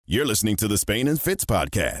You're listening to the Spain and Fitz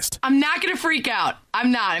podcast. I'm not going to freak out.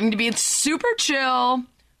 I'm not. I'm going to be super chill,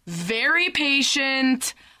 very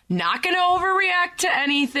patient, not going to overreact to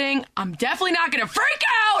anything. I'm definitely not going to freak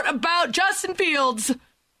out about Justin Fields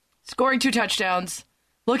scoring 2 touchdowns,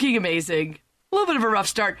 looking amazing. A little bit of a rough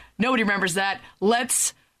start. Nobody remembers that.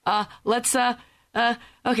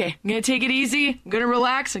 Okay, I'm going to take it easy. I'm going to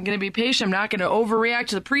relax. I'm going to be patient. I'm not going to overreact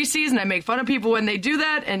to the preseason. I make fun of people when they do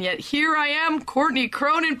that, and yet here I am, Courtney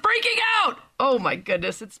Cronin, freaking out. Oh, my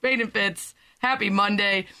goodness. It's Spain and Fitz. Happy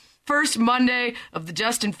Monday. First Monday of the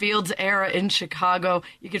Justin Fields era in Chicago.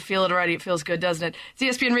 You can feel it already. It feels good, doesn't it?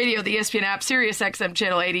 It's ESPN Radio, the ESPN app, Sirius XM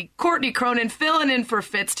Channel 80. Courtney Cronin filling in for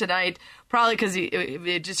Fitz tonight, probably because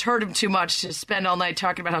it just hurt him too much to spend all night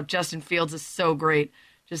talking about how Justin Fields is so great.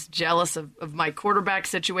 Just jealous of my quarterback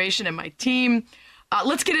situation and my team.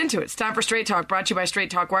 Let's get into it. It's time for Straight Talk, brought to you by Straight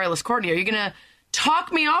Talk Wireless. Courtney, are you going to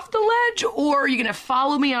talk me off the ledge, or are you going to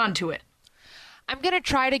follow me onto it? I'm going to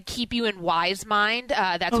try to keep you in wise mind.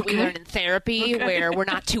 That's what we learn in therapy, where we're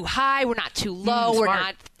not too high, we're not too low, we're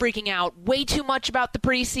not freaking out way too much about the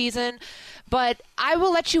preseason. But I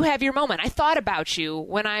will let you have your moment. I thought about you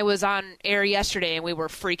when I was on air yesterday and we were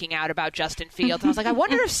freaking out about Justin Fields. I was like, I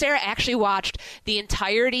wonder if Sarah actually watched the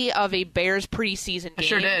entirety of a Bears preseason game. I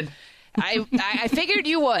sure did. I figured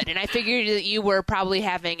you would, and I figured that you were probably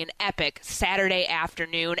having an epic Saturday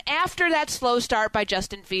afternoon after that slow start by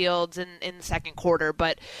Justin Fields in the second quarter.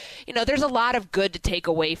 But, you know, there's a lot of good to take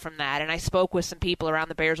away from that, and I spoke with some people around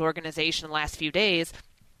the Bears organization the last few days,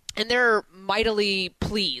 and they're mightily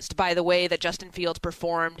pleased by the way that Justin Fields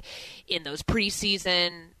performed in those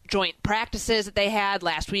preseason joint practices that they had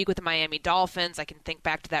last week with the Miami Dolphins. I can think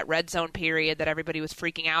back to that red zone period that everybody was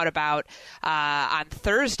freaking out about on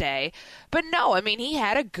Thursday. But no, I mean, he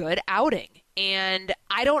had a good outing. And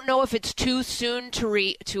I don't know if it's too soon to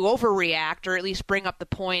overreact, or at least bring up the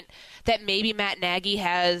point that maybe Matt Nagy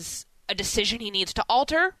has a decision he needs to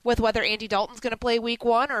alter with whether Andy Dalton's going to play week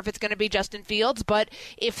 1 or if it's going to be Justin Fields. But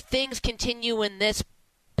if things continue in this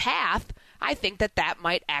path, I think that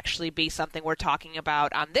might actually be something we're talking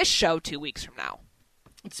about on this show 2 weeks from now.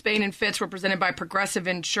 Spain and Fitz, represented by Progressive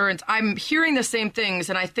Insurance. I'm hearing the same things,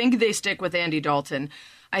 and I think they stick with Andy Dalton.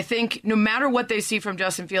 I think no matter what they see from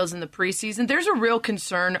Justin Fields in the preseason, there's a real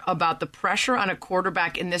concern about the pressure on a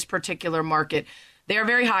quarterback in this particular market. They are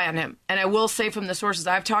very high on him. And I will say from the sources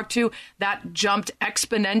I've talked to, that jumped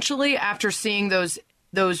exponentially after seeing those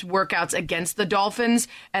workouts against the Dolphins.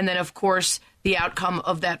 And then, of course, the outcome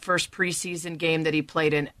of that first preseason game that he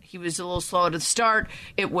played in. He was a little slow to start.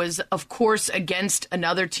 It was, of course, against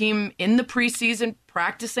another team in the preseason,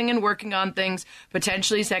 practicing and working on things,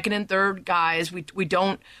 potentially second and third guys. We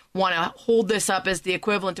don't want to hold this up as the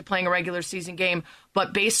equivalent to playing a regular season game,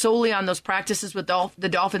 but based solely on those practices with the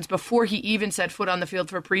Dolphins before he even set foot on the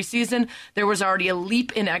field for preseason, there was already a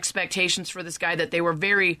leap in expectations for this guy that they were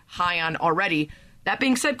very high on already. That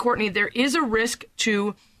being said, Courtney, there is a risk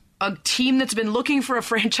to a team that's been looking for a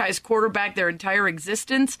franchise quarterback their entire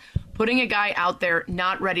existence, putting a guy out there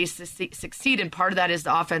not ready to succeed, and part of that is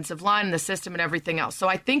the offensive line and the system and everything else. So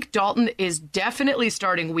I think Dalton is definitely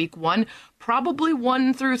starting week 1, probably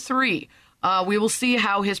 1 through 3. We will see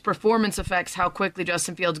how his performance affects how quickly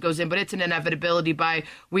Justin Fields goes in, but it's an inevitability by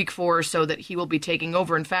week 4 or so that he will be taking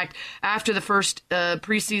over. In fact, after the first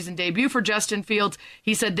preseason debut for Justin Fields,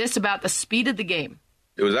 he said this about the speed of the game.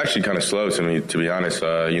 It was actually kind of slow to me, to be honest.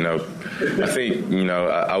 I think,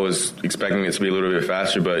 I was expecting it to be a little bit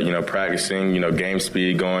faster, but, practicing, game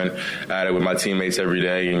speed, going at it with my teammates every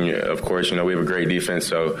day. And, of course, we have a great defense.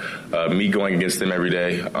 So me going against them every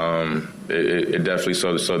day, it definitely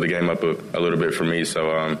slowed the game up a little bit for me.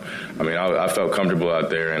 So, I felt comfortable out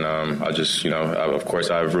there. And I just, of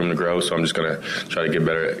course, I have room to grow. So I'm just going to try to get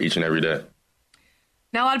better each and every day.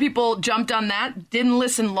 Now, a lot of people jumped on that, didn't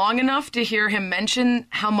listen long enough to hear him mention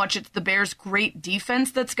how much it's the Bears' great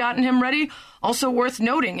defense that's gotten him ready. Also worth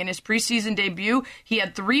noting, in his preseason debut, he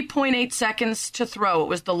had 3.8 seconds to throw. It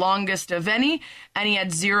was the longest of any, and he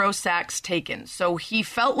had 0 sacks taken. So he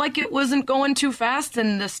felt like it wasn't going too fast,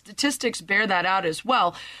 and the statistics bear that out as well.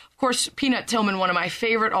 Of course, Peanut Tillman, one of my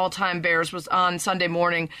favorite all-time Bears, was on Sunday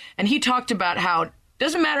morning, and he talked about how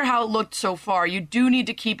doesn't matter how it looked so far, you do need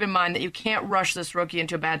to keep in mind that you can't rush this rookie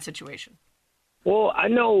into a bad situation. Well, I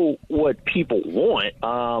know what people want.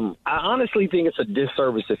 I honestly think it's a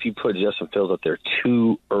disservice if you put Justin Fields up there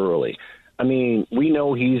too early. I mean, we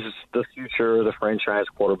know he's the future, the franchise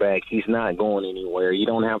quarterback. He's not going anywhere. You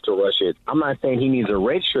don't have to rush it. I'm not saying he needs a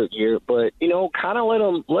redshirt year, but, kind of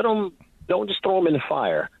let him, don't just throw him in the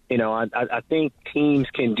fire. I think teams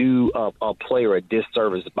can do a player a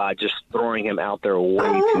disservice by just throwing him out there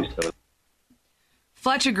way too soon.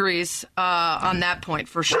 Fletch agrees on that point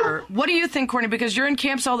for sure. What do you think, Courtney? Because you're in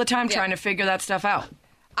camps all the time trying to figure that stuff out.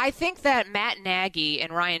 I think that Matt Nagy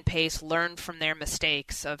and Ryan Pace learned from their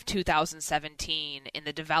mistakes of 2017 in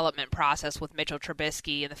the development process with Mitchell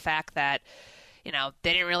Trubisky and the fact that, they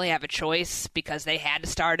didn't really have a choice because they had to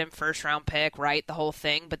start him first-round pick, right, the whole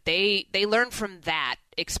thing. But they learned from that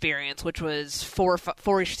experience, which was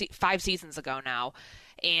 5 seasons ago now,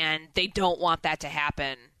 and they don't want that to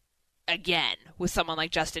happen again with someone like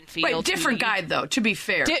Justin Fields. Right, different guy, though, to be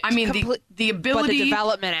fair. The ability... But the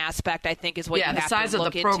development aspect, I think, is what you have to look into. Yeah, the size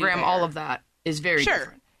of the program, all of that is very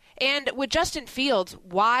different. And with Justin Fields,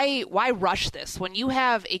 why rush this? When you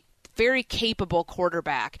have a very capable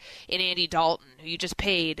quarterback in Andy Dalton, who you just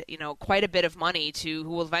paid, quite a bit of money to, who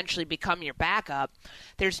will eventually become your backup,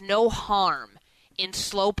 there's no harm in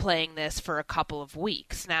slow playing this for a couple of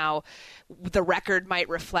weeks. Now, the record might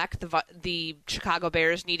reflect the Chicago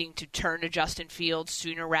Bears needing to turn to Justin Fields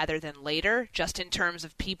sooner rather than later, just in terms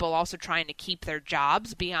of people also trying to keep their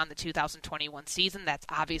jobs beyond the 2021 season. That's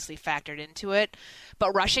obviously factored into it.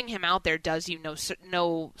 But rushing him out there does you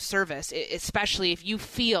no service, especially if you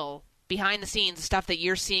feel behind the scenes stuff that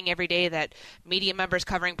you're seeing every day that media members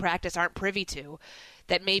covering practice aren't privy to,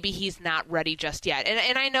 that maybe he's not ready just yet.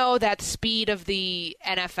 And I know that speed of the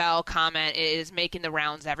NFL comment is making the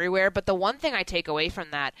rounds everywhere, but the one thing I take away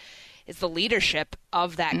from that is the leadership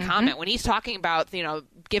of that comment. When he's talking about,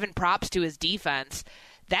 giving props to his defense,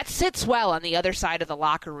 that sits well on the other side of the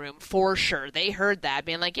locker room for sure. They heard that,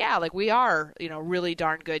 being like, yeah, like we are, really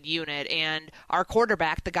darn good unit. And our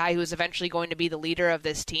quarterback, the guy who's eventually going to be the leader of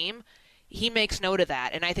this team, he makes note of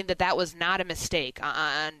that, and I think that was not a mistake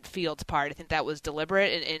on Fields' part. I think that was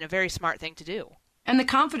deliberate and a very smart thing to do. And the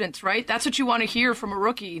confidence, right? That's what you want to hear from a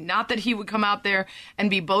rookie. Not that he would come out there and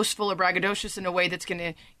be boastful or braggadocious in a way that's going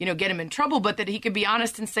to, get him in trouble, but that he could be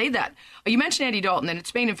honest and say that. You mentioned Andy Dalton, and it's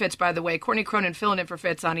Spain and Fitz, by the way. Courtney Cronin filling in for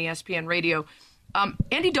Fitz on ESPN Radio.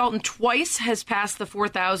 Andy Dalton twice has passed the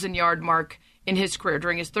 4,000-yard mark in his career,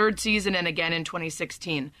 during his third season and again in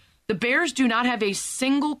 2016. The Bears do not have a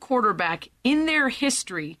single quarterback in their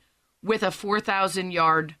history with a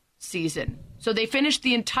 4,000-yard season. So they finished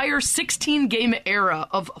the entire 16-game era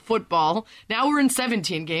of football. Now we're in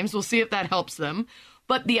 17 games. We'll see if that helps them.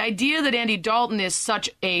 But the idea that Andy Dalton is such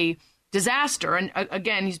a disaster, and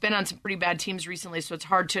again, he's been on some pretty bad teams recently, so it's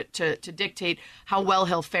hard to dictate how well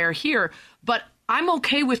he'll fare here. But I'm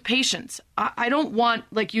okay with patience. I don't want,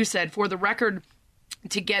 like you said, for the record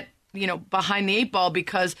to get behind the eight ball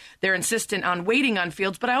because they're insistent on waiting on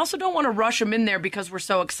Fields, but I also don't want to rush him in there because we're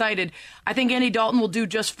so excited. I think Andy Dalton will do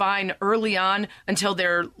just fine early on until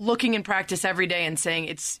they're looking in practice every day and saying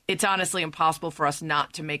it's honestly impossible for us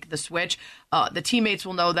not to make the switch. The teammates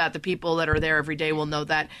will know that. The people that are there every day will know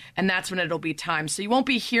that. And that's when it'll be time. So you won't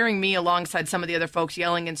be hearing me alongside some of the other folks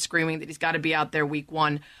yelling and screaming that he's got to be out there week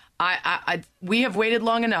one. We have waited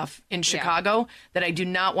long enough in Chicago that I do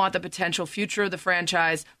not want the potential future of the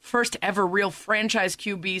franchise, first ever real franchise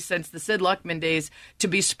QB since the Sid Luckman days, to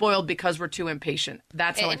be spoiled because we're too impatient.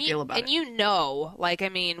 That's how I feel about it.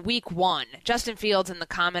 And week one, Justin Fields in the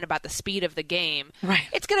comment about the speed of the game, right?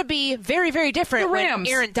 It's going to be very, very different when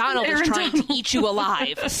Aaron Donald is trying to eat you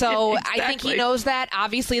alive. So exactly. I think he knows that.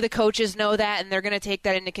 Obviously, the coaches know that, and they're going to take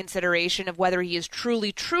that into consideration of whether he is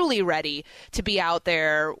truly, truly ready to be out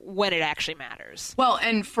there when it actually matters. Well,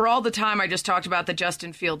 and for all the time I just talked about that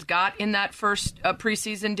Justin Fields got in that first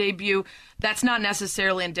preseason debut, that's not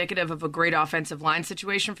necessarily indicative of a great offensive line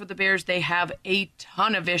situation for the Bears. They have a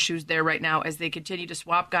ton of issues there right now as they continue to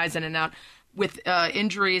swap guys in and out with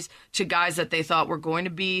injuries to guys that they thought were going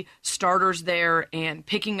to be starters there and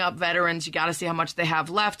picking up veterans. You got to see how much they have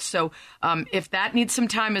left. So if that needs some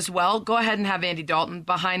time as well, go ahead and have Andy Dalton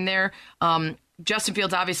behind there. Justin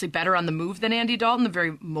Fields obviously better on the move than Andy Dalton, the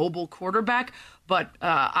very mobile quarterback, but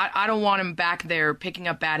I don't want him back there picking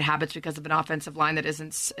up bad habits because of an offensive line that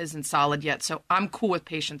isn't solid yet. So I'm cool with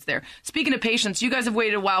patience there. Speaking of patience, you guys have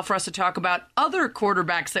waited a while for us to talk about other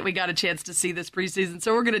quarterbacks that we got a chance to see this preseason,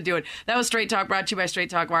 so we're going to do it. That was Straight Talk, brought to you by Straight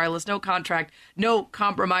Talk Wireless. No contract, no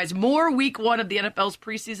compromise. More week one of the NFL's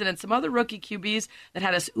preseason and some other rookie QBs that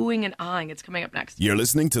had us oohing and ahhing. It's coming up next. You're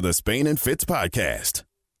listening to the Spain and Fitz podcast.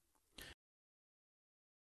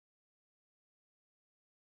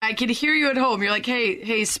 I can hear you at home. You're like,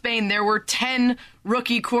 hey, Spain, there were 10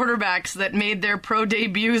 rookie quarterbacks that made their pro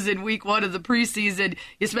debuts in week one of the preseason.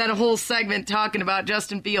 You spent a whole segment talking about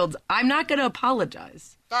Justin Fields. I'm not going to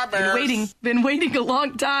apologize. Been waiting a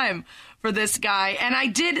long time for this guy. And I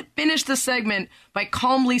did finish the segment by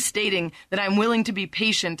calmly stating that I'm willing to be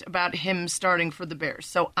patient about him starting for the Bears.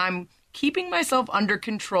 So I'm keeping myself under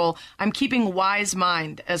control. I'm keeping wise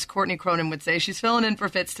mind, as Courtney Cronin would say. She's filling in for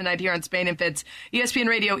Fitz tonight here on Spain and Fitz. ESPN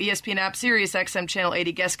Radio, ESPN app, Sirius XM Channel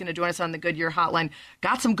 80. Guest going to join us on the Goodyear Hotline.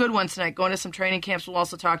 Got some good ones tonight. Going to some training camps. We'll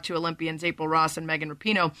also talk to Olympians April Ross and Megan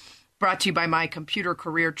Rapinoe. Brought to you by My Computer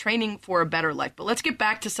Career, training for a better life. But let's get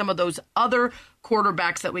back to some of those other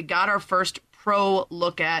quarterbacks that we got our first pro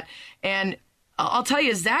look at. And I'll tell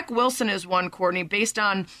you, Zach Wilson is one, Courtney. Based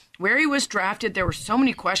on where he was drafted, there were so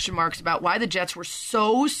many question marks about why the Jets were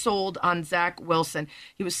so sold on Zach Wilson.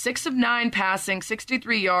 He was 6 of 9 passing,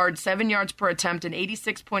 63 yards, 7 yards per attempt, an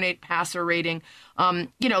 86.8 passer rating.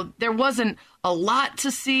 There wasn't a lot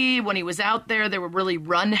to see when he was out there. They were really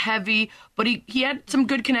run heavy, but he had some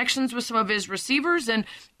good connections with some of his receivers. And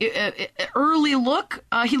early look,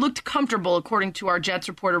 he looked comfortable, according to our Jets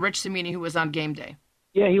reporter, Rich Cimini, who was on game day.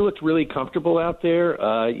 Yeah, he looked really comfortable out there.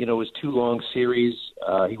 It was 2 long series.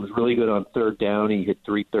 He was really good on third down. He hit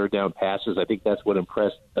 3 third-down passes. I think that's what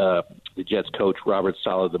impressed the Jets coach, Robert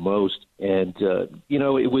Saleh, the most. And,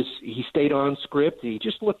 he stayed on script. He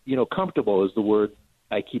just looked, comfortable is the word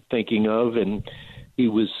I keep thinking of. And he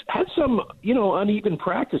had some, uneven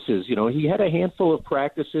practices. He had a handful of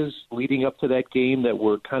practices leading up to that game that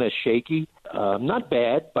were kind of shaky. Not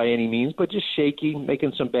bad by any means, but just shaky,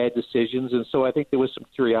 making some bad decisions. And so I think there was some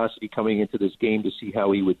curiosity coming into this game to see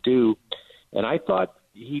how he would do. And I thought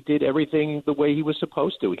he did everything the way he was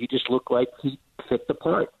supposed to. He just looked like he fit the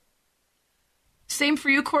part. Same for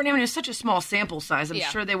you, Courtney. I mean, it's such a small sample size. I'm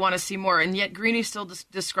sure they want to see more. And yet Greeny still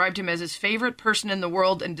described him as his favorite person in the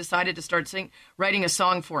world and decided to start writing a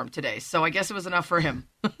song for him today. So I guess it was enough for him.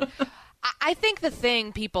 I think the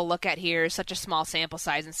thing people look at here is such a small sample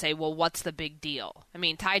size and say, well, what's the big deal? I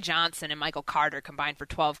mean, Ty Johnson and Michael Carter combined for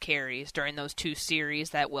 12 carries during those 2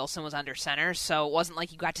 series that Wilson was under center, so it wasn't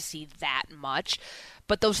like you got to see that much.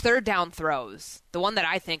 But those third down throws, the one that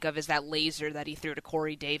I think of is that laser that he threw to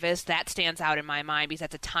Corey Davis. That stands out in my mind because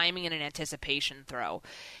that's a timing and an anticipation throw.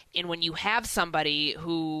 And when you have somebody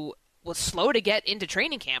who was slow to get into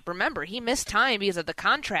training camp. Remember, he missed time because of the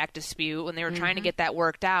contract dispute when they were trying to get that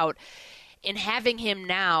worked out. And having him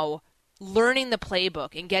now learning the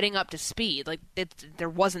playbook and getting up to speed, there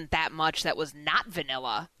wasn't that much that was not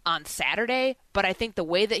vanilla on Saturday, but I think the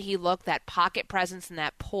way that he looked, that pocket presence and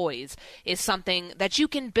that poise is something that you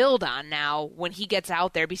can build on now when he gets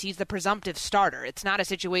out there because he's the presumptive starter. It's not a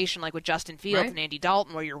situation like with Justin Fields and Andy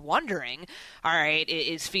Dalton where you're wondering, all right,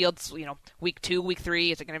 is Fields, week 2, week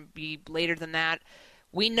 3, is it going to be later than that?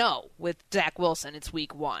 We know with Zach Wilson, it's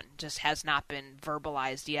week 1, just has not been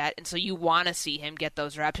verbalized yet. And so you want to see him get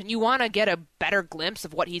those reps, and you want to get a better glimpse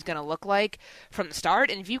of what he's going to look like from the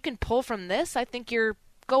start. And if you can pull from this, I think you're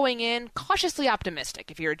going in cautiously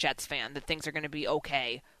optimistic if you're a Jets fan that things are going to be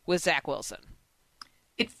okay with Zach Wilson.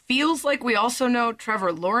 It feels like we also know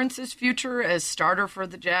Trevor Lawrence's future as starter for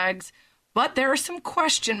the Jags. But there are some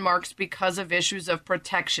question marks because of issues of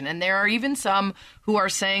protection. And there are even some who are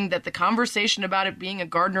saying that the conversation about it being a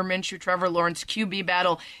Gardner Minshew, Trevor Lawrence QB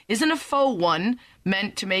battle isn't a faux one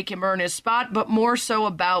meant to make him earn his spot, but more so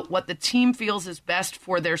about what the team feels is best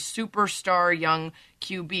for their superstar young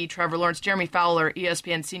QB, Trevor Lawrence. Jeremy Fowler,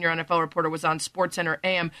 ESPN senior NFL reporter, was on SportsCenter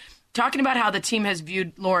AM talking about how the team has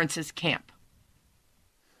viewed Lawrence's camp.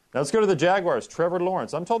 Now let's go to the Jaguars. Trevor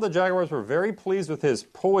Lawrence. I'm told the Jaguars were very pleased with his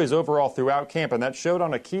poise overall throughout camp, and that showed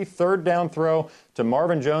on a key third down throw to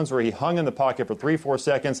Marvin Jones where he hung in the pocket for 3-4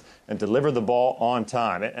 seconds and delivered the ball on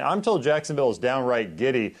time. And I'm told Jacksonville is downright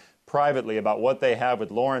giddy privately about what they have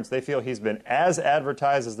with Lawrence. They feel he's been as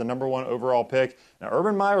advertised as the number 1 overall pick. Now,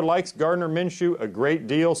 Urban Meyer likes Gardner Minshew a great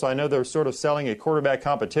deal, so I know they're sort of selling a quarterback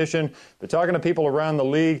competition. But talking to people around the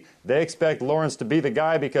league, they expect Lawrence to be the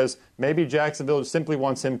guy because maybe Jacksonville simply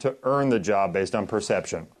wants him to earn the job based on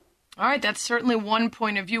perception. All right, that's certainly one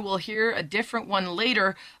point of view. We'll hear a different one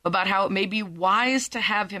later about how it may be wise to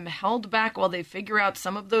have him held back while they figure out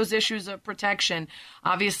some of those issues of protection.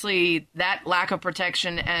 Obviously, that lack of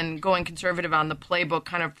protection and going conservative on the playbook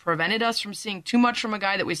kind of prevented us from seeing too much from a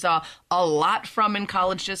guy that we saw a lot from in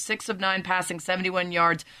college, just 6 of 9 passing, 71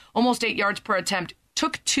 yards, almost 8 yards per attempt.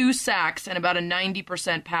 Took 2 sacks and about a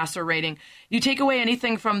 90% passer rating. You take away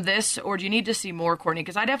anything from this, or do you need to see more, Courtney?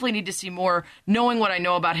 Because I definitely need to see more, knowing what I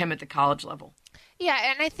know about him at the college level. Yeah,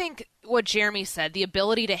 and I think what Jeremy said, the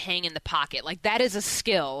ability to hang in the pocket, that is a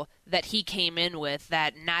skill that he came in with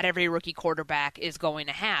that not every rookie quarterback is going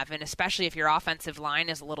to have. And especially if your offensive line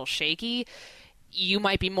is a little shaky, you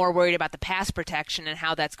might be more worried about the pass protection and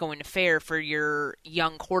how that's going to fare for your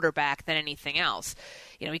young quarterback than anything else.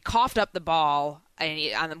 He coughed up the ball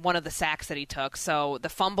on one of the sacks that he took. So the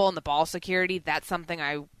fumble and the ball security, that's something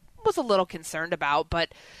I was a little concerned about. But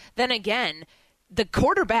then again, The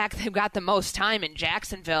quarterback who got the most time in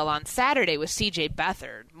Jacksonville on Saturday was C.J.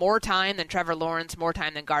 Beathard. More time than Trevor Lawrence, more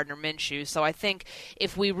time than Gardner Minshew. So I think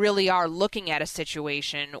if we really are looking at a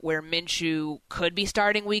situation where Minshew could be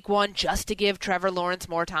starting week 1 just to give Trevor Lawrence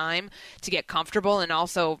more time to get comfortable and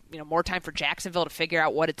also, more time for Jacksonville to figure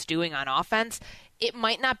out what it's doing on offense, it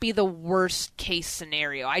might not be the worst case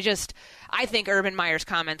scenario. I think Urban Meyer's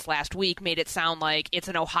comments last week made it sound like it's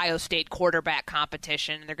an Ohio State quarterback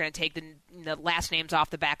competition, and they're going to take the last names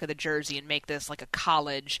off the back of the jersey and make this like a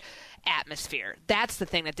college atmosphere. That's the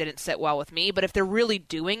thing that didn't sit well with me. But if they're really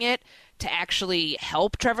doing it to actually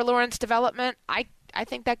help Trevor Lawrence's development, I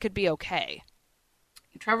think that could be okay.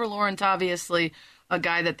 Trevor Lawrence, obviously, a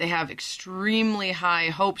guy that they have extremely high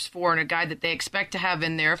hopes for and a guy that they expect to have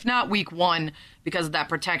in there. If not week 1 because of that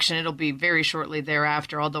protection, it'll be very shortly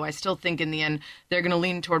thereafter, although I still think in the end they're going to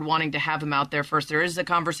lean toward wanting to have him out there first. There is a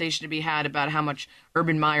conversation to be had about how much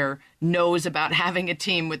Urban Meyer knows about having a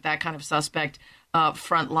team with that kind of suspect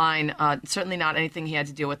front line. Certainly not anything he had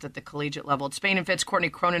to deal with at the collegiate level. It's Spain and Fitz, Courtney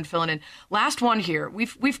Cronin filling in. Last one here.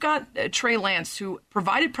 We've got Trey Lance, who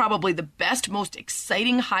provided probably the best, most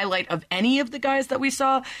exciting highlight of any of the guys that we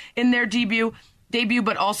saw in their debut,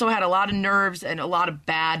 but also had a lot of nerves and a lot of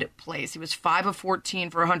bad plays. He was 5 of 14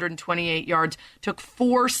 for 128 yards, took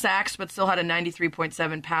 4 sacks, but still had a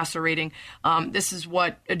 93.7 passer rating. This is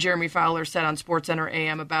what Jeremy Fowler said on SportsCenter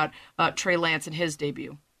AM about Trey Lance in his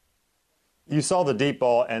debut. You saw the deep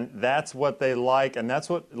ball, and that's what they like, and that's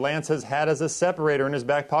what Lance has had as a separator in his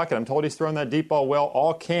back pocket. I'm told he's thrown that deep ball well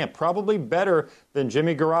all camp, probably better than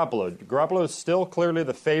Jimmy Garoppolo. Garoppolo is still clearly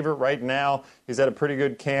the favorite right now. He's had a pretty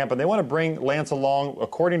good camp, and they want to bring Lance along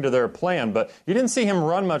according to their plan, but you didn't see him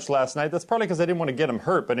run much last night. That's probably because they didn't want to get him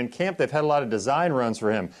hurt, but in camp they've had a lot of design runs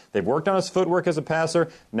for him. They've worked on his footwork as a passer.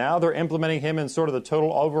 Now they're implementing him in sort of the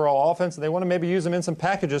total overall offense, and they want to maybe use him in some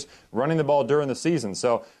packages running the ball during the season.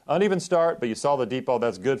 So uneven start, but you saw the deep ball.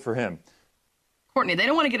 That's good for him. Courtney, they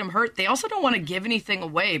don't want to get him hurt. They also don't want to give anything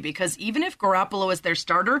away because even if Garoppolo is their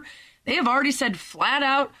starter, they have already said flat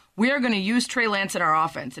out, we are going to use Trey Lance in our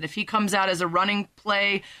offense. And if he comes out as a running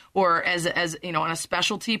play or as on a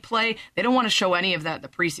specialty play, they don't want to show any of that in the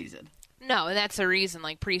preseason. No, and that's the reason,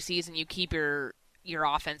 like preseason, you keep your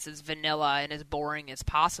offense as vanilla and as boring as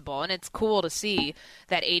possible. And it's cool to see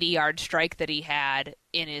that 80-yard strike that he had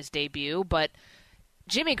in his debut, but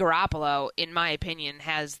Jimmy Garoppolo, in my opinion,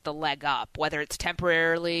 has the leg up, whether it's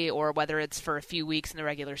temporarily or whether it's for a few weeks in the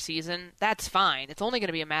regular season. That's fine. It's only going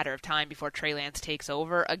to be a matter of time before Trey Lance takes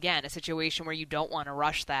over. Again, a situation where you don't want to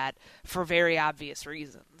rush that for very obvious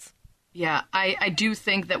reasons. Yeah, I do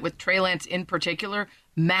think that with Trey Lance in particular,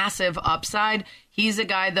 massive upside. He's a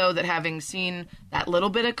guy, though, that having seen that little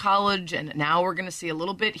bit of college and now we're going to see a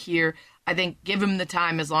little bit here, I think give him the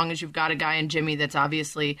time as long as you've got a guy in Jimmy that's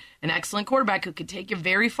obviously an excellent quarterback who could take you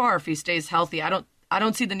very far if he stays healthy. I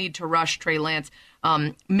don't see the need to rush Trey Lance,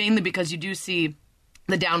 mainly because you do see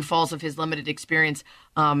the downfalls of his limited experience,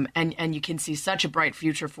 and you can see such a bright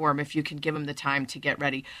future for him if you can give him the time to get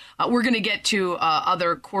ready. We're going to get to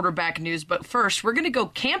other quarterback news, but first we're going to go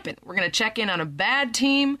camping. We're going to check in on a bad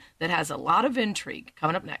team that has a lot of intrigue.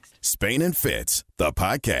 Coming up next. Spain and Fitz, the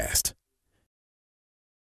podcast.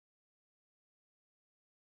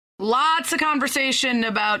 Lots of conversation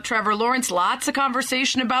about Trevor Lawrence, lots of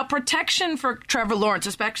conversation about protection for Trevor Lawrence,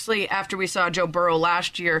 especially after we saw Joe Burrow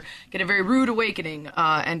last year get a very rude awakening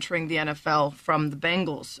entering the NFL from the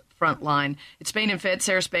Bengals front line. It's Spain and Fitz,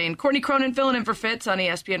 Sarah Spain. Courtney Cronin filling in for Fitz on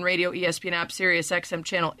ESPN Radio, ESPN app, Sirius XM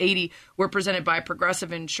Channel 80. We're presented by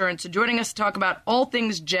Progressive Insurance. So joining us to talk about all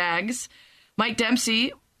things Jags, Mike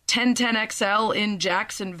Dempsey, 1010XL in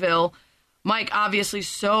Jacksonville. Mike, obviously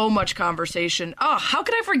so much conversation. Oh, how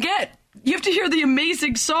could I forget? You have to hear the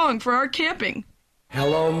amazing song for our camping.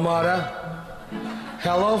 Hello, mother.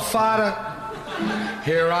 Hello, father.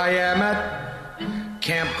 Here I am at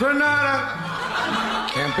Camp Granada.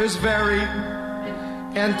 Camp is very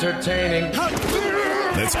entertaining.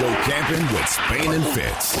 Let's go camping with Spain and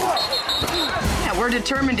Fitz. Yeah, we're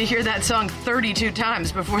determined to hear that song 32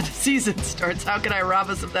 times before the season starts. How could I rob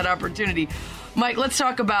us of that opportunity? Mike, let's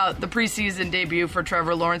talk about the preseason debut for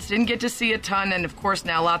Trevor Lawrence. Didn't get to see a ton, and of course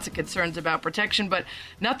now lots of concerns about protection, but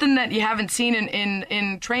nothing that you haven't seen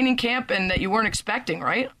in training camp and that you weren't expecting,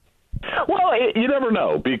 right? Well, you never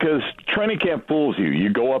know because training camp fools you. You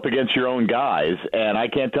go up against your own guys, and I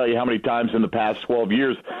can't tell you how many times in the past 12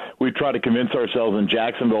 years we've tried to convince ourselves in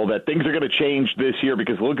Jacksonville that things are going to change this year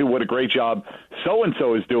because look at what a great job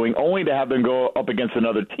so-and-so is doing, only to have them go up against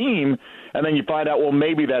another team, and then you find out, well,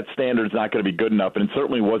 maybe that standard's not going to be good enough, and it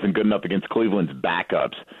certainly wasn't good enough against Cleveland's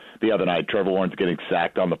backups. the other night, Trevor Lawrence getting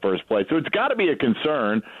sacked on the first play. So it's got to be a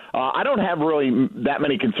concern. I don't have really that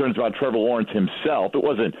many concerns about Trevor Lawrence himself. It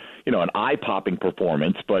wasn't, an eye-popping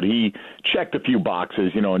performance, but he checked a few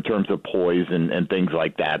boxes, in terms of poise and things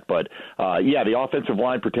like that. But, the offensive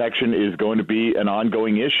line protection is going to be an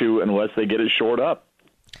ongoing issue unless they get it shored up.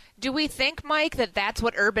 Do we think, Mike, that that's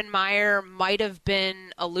what Urban Meyer might have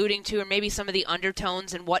been alluding to, or maybe some of the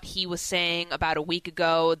undertones in what he was saying about a week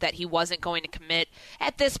ago, that he wasn't going to commit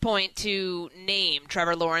at this point to name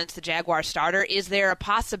Trevor Lawrence the Jaguar starter? Is there a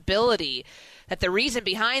possibility that the reason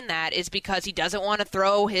behind that is because he doesn't want to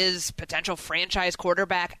throw his potential franchise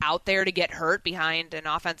quarterback out there to get hurt behind an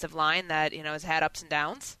offensive line that, has had ups and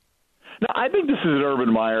downs? No, I think this is an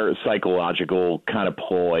Urban Meyer psychological kind of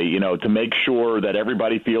ploy, to make sure that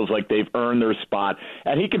everybody feels like they've earned their spot.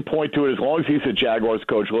 And he can point to it as long as he's a Jaguars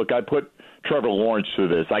coach. Look, I put Trevor Lawrence through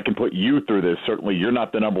this. I can put you through this. Certainly you're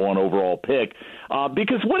not the number one overall pick.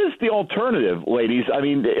 Because what is the alternative, ladies? I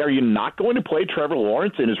mean, are you not going to play Trevor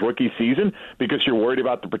Lawrence in his rookie season because you're worried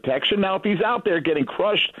about the protection? Now, if he's out there getting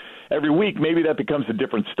crushed every week, maybe that becomes a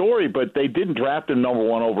different story, but they didn't draft him number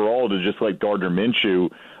one overall to just let Gardner Minshew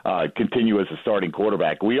continue as a starting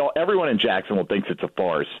quarterback. Everyone in Jacksonville thinks it's a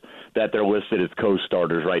farce that they're listed as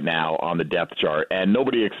co-starters right now on the depth chart, and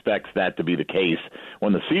nobody expects that to be the case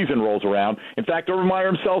when the season rolls around. In fact, Urban Meyer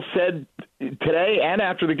himself said today and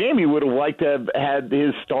after the game he would have liked to have had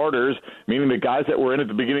his starters, meaning the guys that were in at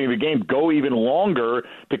the beginning of the game, go even longer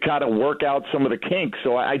to kind of work out some of the kinks.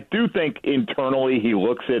 So I do think internally he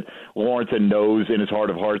looks at Lawrence and knows in his heart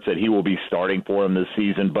of hearts that he will be starting for him this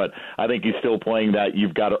season, but I think he's still playing that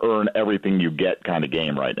you've got to earn everything you get kind of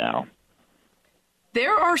game right now.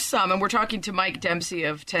 There are some, and we're talking to Mike Dempsey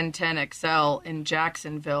of 1010XL in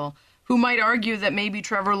Jacksonville, who might argue that maybe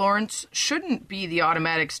Trevor Lawrence shouldn't be the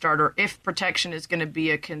automatic starter if protection is going to be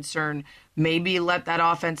a concern. Maybe let that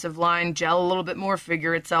offensive line gel a little bit more,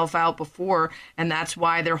 figure itself out before, and that's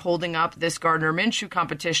why they're holding up this Gardner Minshew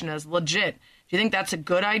competition as legit. Do you think that's a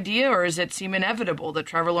good idea, or does it seem inevitable that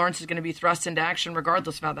Trevor Lawrence is going to be thrust into action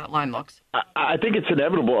regardless of how that line looks? I think it's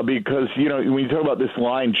inevitable because, when you talk about this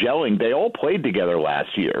line gelling, they all played together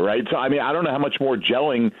last year, right? So, I don't know how much more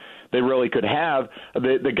gelling they really could have.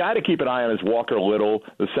 The guy to keep an eye on is Walker Little,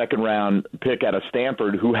 the second-round pick out of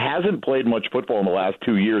Stanford, who hasn't played much football in the last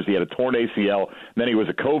 2 years. He had a torn ACL, and then he was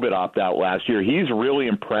a COVID opt-out last year. He's really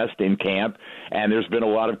impressed in camp, and there's been a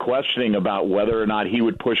lot of questioning about whether or not he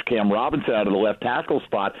would push Cam Robinson out of the left tackle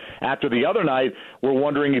spot. After the other night, we're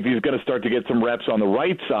wondering if he's going to start to get some reps on the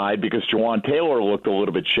right side because Jawan Taylor looked a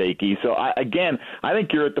little bit shaky. So, I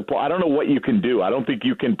think you're at the point. I don't know what you can do. I don't think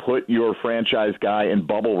you can put your franchise guy in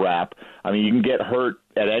bubble wrap. You can get hurt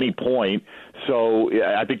at any point. So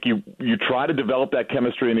I think you try to develop that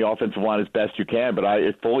chemistry in the offensive line as best you can, but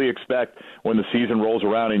I fully expect when the season rolls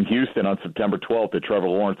around in Houston on September 12th that Trevor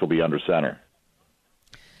Lawrence will be under center.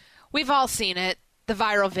 We've all seen it. The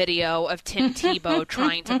viral video of Tim Tebow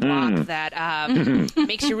trying to block that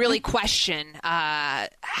makes you really question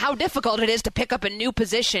how difficult it is to pick up a new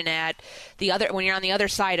position when you're on the other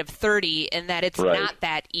side of 30, and that it's not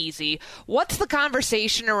that easy. What's the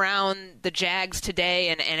conversation around the Jags today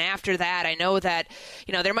and after that? I know that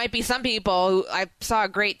there might be some people who I saw a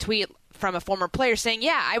great tweet from a former player saying,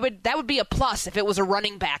 that would be a plus if it was a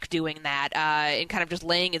running back doing that and kind of just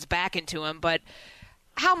laying his back into him, but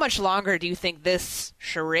how much longer do you think this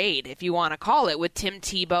charade, if you want to call it, with Tim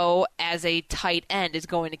Tebow as a tight end is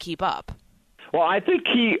going to keep up? Well, I think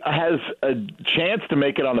he has a chance to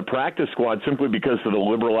make it on the practice squad simply because of the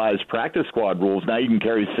liberalized practice squad rules. Now you can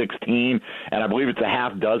carry 16, and I believe it's a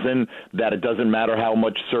half dozen that it doesn't matter how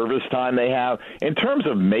much service time they have. In terms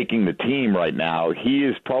of making the team right now, he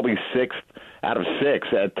is probably sixth out of 6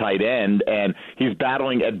 at tight end, and he's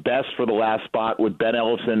battling at best for the last spot with Ben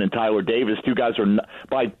Ellison and Tyler Davis. Two guys are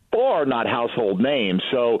by far not household names,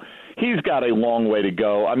 so he's got a long way to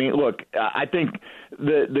go. Look, I think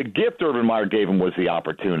the gift Urban Meyer gave him was the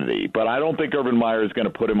opportunity, but I don't think Urban Meyer is going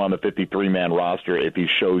to put him on the 53-man roster if he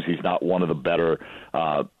shows he's not one of the better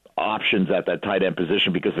options at that tight end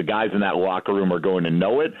position, because the guys in that locker room are going to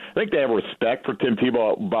know it. I think they have respect for Tim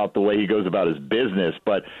Tebow about the way he goes about his business,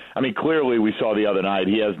 but clearly we saw the other night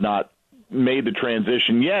he has not made the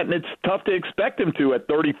transition yet, and it's tough to expect him to at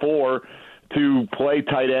 34 to play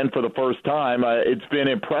tight end for the first time. It's been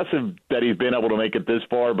impressive that he's been able to make it this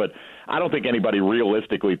far, but I don't think anybody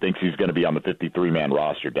realistically thinks he's going to be on the 53-man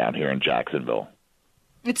roster down here in Jacksonville.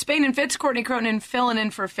 It's Spain and Fitz. Courtney Cronin filling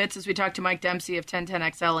in for Fitz as we talk to Mike Dempsey of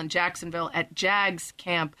 1010XL in Jacksonville at Jags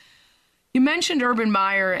camp. You mentioned Urban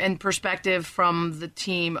Meyer and perspective from the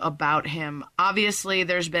team about him. Obviously,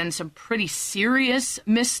 there's been some pretty serious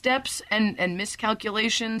missteps and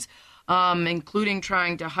miscalculations, including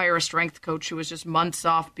trying to hire a strength coach who was just months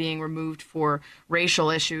off being removed for racial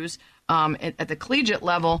issues at the collegiate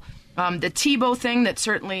level. The Tebow thing that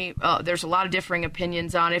certainly there's a lot of differing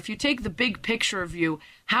opinions on. If you take the big picture view,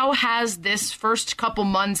 how has this first couple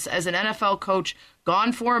months as an NFL coach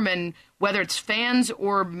gone for him? And whether it's fans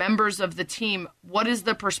or members of the team, what is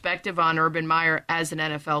the perspective on Urban Meyer as an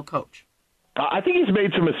NFL coach? I think he's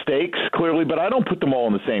made some mistakes, clearly, but I don't put them all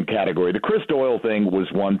in the same category. The Chris Doyle thing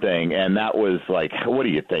was one thing, and that was like, what are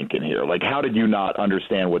you thinking here? Like, how did you not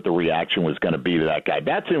understand what the reaction was going to be to that guy?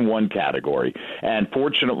 That's in one category, and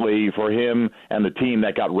fortunately for him and the team,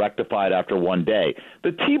 that got rectified after one day.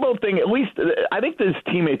 The Tebow thing, at least, I think his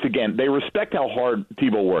teammates, again, they respect how hard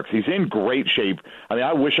Tebow works. He's in great shape. I mean,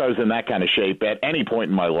 I wish I was in that kind of shape at any point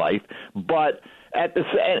in my life, but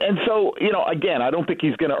and so, again, I don't think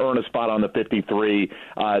he's going to earn a spot on the 53.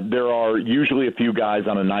 There are usually a few guys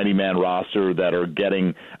on a 90-man roster that are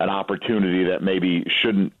getting an opportunity that maybe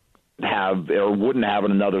shouldn't have or wouldn't have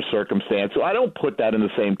in another circumstance. So I don't put that in the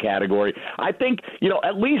same category. I think,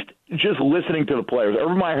 at least just listening to the players,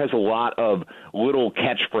 Urban Meyer has a lot of little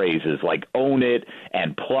catchphrases like own it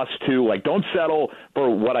and +2. Like, don't settle for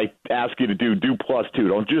what I ask you to do +2.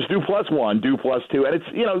 Don't just do +1, do +2. And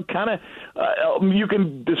it's, kind of, you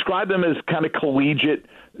can describe them as kind of collegiate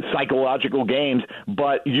psychological games,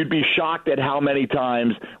 but you'd be shocked at how many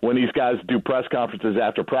times when these guys do press conferences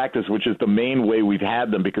after practice, which is the main way we've had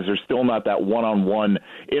them because there's still not that one-on-one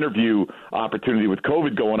interview opportunity with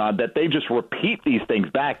COVID going on, that they just repeat these things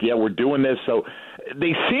back. Yeah, we're doing this. So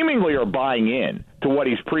they seemingly are buying in to what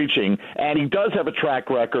he's preaching, and he does have a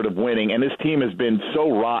track record of winning, and this team has been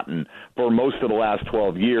so rotten for most of the last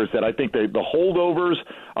 12 years that I think the holdovers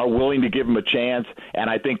are willing to give him a chance, and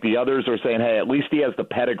I think the others are saying, hey, at least he has the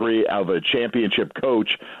pedigree of a championship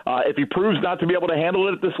coach. If he proves not to be able to handle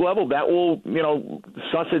it at this level, that will,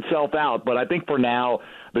 suss itself out. But I think for now,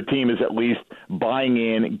 the team is at least buying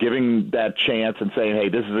in, giving that chance and saying, hey,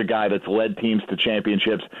 this is a guy that's led teams to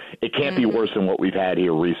championships. It can't be worse than what we've had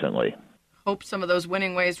here recently. Hope some of those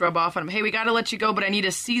winning ways rub off on him. Hey, we got to let you go, but I need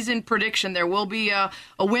a season prediction. There will be a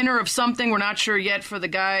winner of something. We're not sure yet for the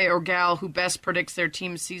guy or gal who best predicts their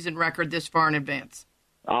team's season record this far in advance.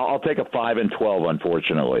 I'll take a 5-12,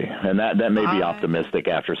 unfortunately, and that may be optimistic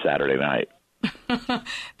after Saturday night.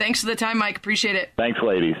 Thanks for the time, Mike. Appreciate it. Thanks,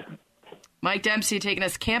 ladies. Mike Dempsey taking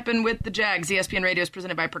us camping with the Jags. ESPN Radio is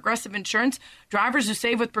presented by Progressive Insurance. Drivers who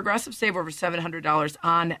save with Progressive save over $700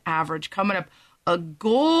 on average. Coming up, a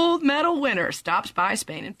gold medal winner stops by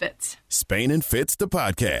Spain and Fitz. Spain and Fitz, the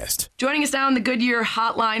podcast. Joining us now on the Goodyear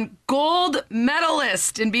Hotline, gold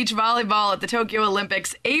medalist in beach volleyball at the Tokyo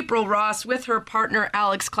Olympics, April Ross, with her partner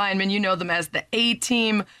Alex Kleinman. You know them as the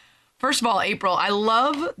A-Team. First of all, April, I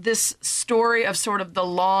love this story of sort of the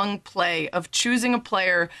long play of choosing a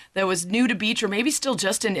player that was new to beach or maybe still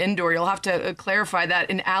just in indoor. You'll have to clarify that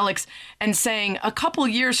in Alex, and saying a couple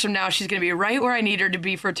years from now she's going to be right where I need her to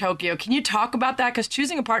be for Tokyo. Can you talk about that? Because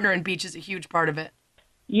choosing a partner in beach is a huge part of it.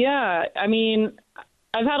 Yeah, I mean,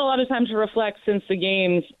 I've had a lot of time to reflect since the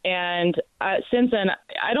games, and since then,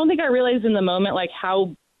 I don't think I realized in the moment like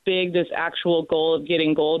how big this actual goal of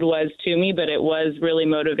getting gold was to me, but it was really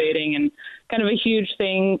motivating and kind of a huge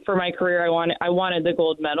thing for my career. I wanted the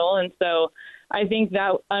gold medal. And so I think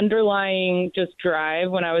that underlying just drive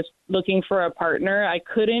when I was looking for a partner, I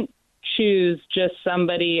couldn't choose just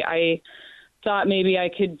somebody I thought maybe I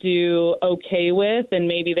could do okay with, and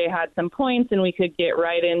maybe they had some points and we could get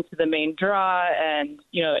right into the main draw. And,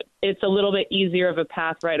 it's a little bit easier of a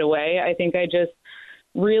path right away. I think I just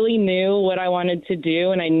really knew what I wanted to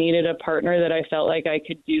do, and I needed a partner that I felt like I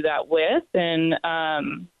could do that with. And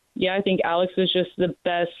I think Alex was just the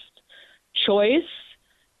best choice,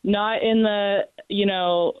 not in the,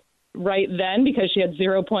 right then, because she had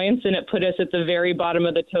 0 points and it put us at the very bottom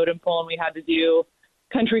of the totem pole and we had to do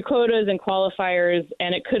country quotas and qualifiers,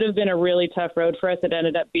 and it could have been a really tough road for us. It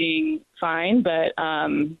ended up being fine. But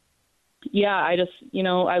I just,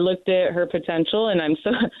 I looked at her potential, and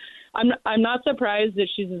I'm not surprised that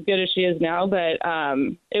she's as good as she is now, but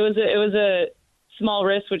it was a small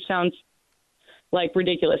risk, which sounds like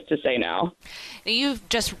ridiculous to say now. You've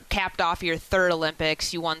just capped off your third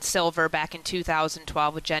Olympics. You won silver back in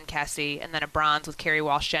 2012 with Jen Kesey, and then a bronze with Kerry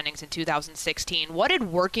Walsh-Jennings in 2016. What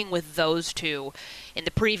did working with those two in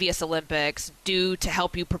the previous Olympics do to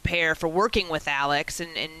help you prepare for working with Alex and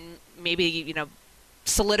maybe,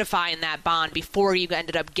 solidifying that bond before you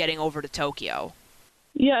ended up getting over to Tokyo?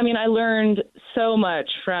 Yeah, I mean, I learned so much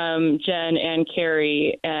from Jen and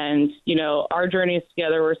Carrie, and, our journeys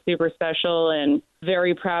together were super special and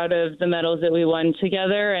very proud of the medals that we won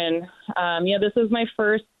together. And, this was my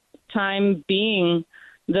first time being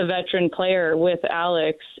the veteran player with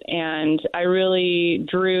Alex, and I really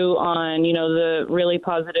drew on, the really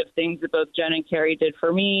positive things that both Jen and Carrie did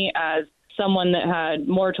for me as someone that had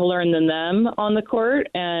more to learn than them on the court,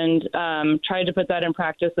 and tried to put that in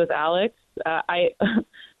practice with Alex.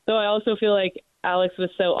 Though I also feel like Alex was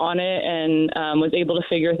so on it and was able to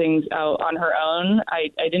figure things out on her own. I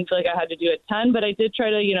didn't feel like I had to do a ton, but I did try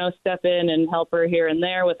to, step in and help her here and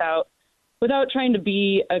there without trying to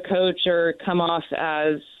be a coach or come off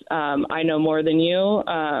as I know more than you.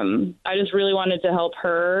 I just really wanted to help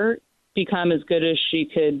her become as good as she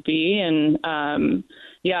could be. And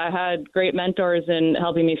I had great mentors in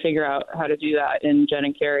helping me figure out how to do that in Jen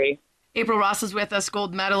and Carrie. April Ross is with us,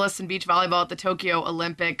 gold medalist in beach volleyball at the Tokyo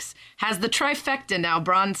Olympics, has the trifecta now,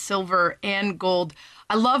 bronze, silver, and gold.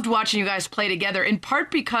 I loved watching you guys play together, in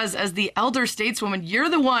part because as the elder stateswoman, you're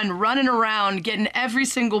the one running around getting every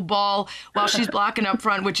single ball while she's blocking up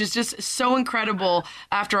front, which is just so incredible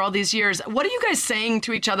after all these years. What are you guys saying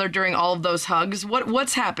to each other during all of those hugs?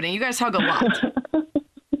 What's happening? You guys hug a lot.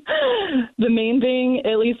 The main thing,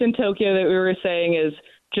 at least in Tokyo, that we were saying is,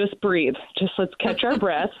 just breathe. Just let's catch our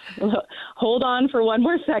breath. Hold on for one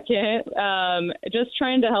more second. Just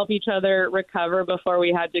trying to help each other recover before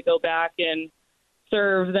we had to go back and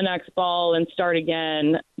serve the next ball and start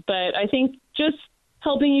again. But I think just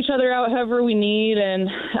helping each other out however we need,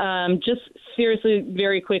 and just seriously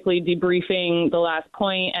very quickly debriefing the last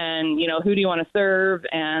point and, who do you want to serve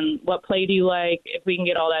and what play do you like? If we can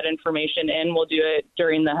get all that information in, we'll do it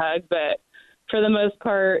during the hug. But for the most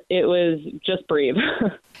part, it was just breathe.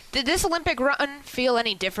 Did this Olympic run feel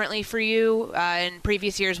any differently for you in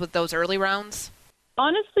previous years with those early rounds?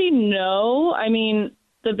 Honestly, no. I mean,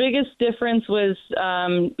 the biggest difference was,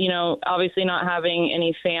 obviously not having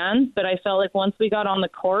any fans, but I felt like once we got on the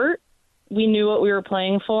court, we knew what we were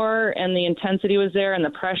playing for, and the intensity was there and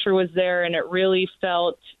the pressure was there, and it really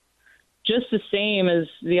felt just the same as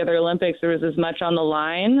the other Olympics. There was as much on the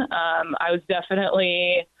line. I was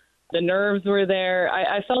definitely... The nerves were there.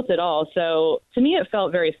 I felt it all. So to me, it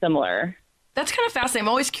felt very similar. That's kind of fascinating. I'm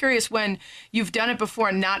always curious when you've done it before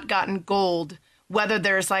and not gotten gold, whether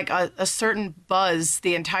there's like a certain buzz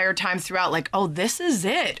the entire time throughout, like, oh, this is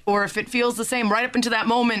it. Or if it feels the same right up into that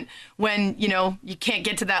moment when, you can't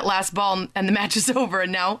get to that last ball and the match is over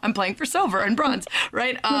and now I'm playing for silver and bronze,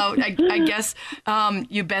 right? I guess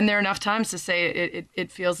you've been there enough times to say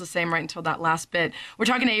it feels the same right until that last bit. We're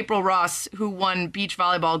talking to April Ross, who won beach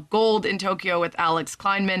volleyball gold in Tokyo with Alex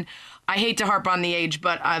Kleinman. I hate to harp on the age,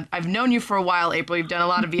 but I've known you for a while, April. You've done a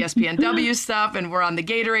lot of ESPNW stuff, and we're on the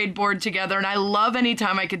Gatorade board together. And I love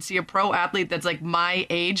anytime I could see a pro athlete that's like my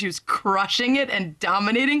age who's crushing it and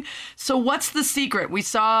dominating. So what's the secret? We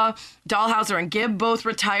saw Dahlhauser and Gibb both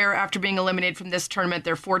retire after being eliminated from this tournament.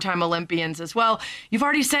 They're four-time Olympians as well. You've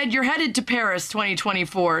already said you're headed to Paris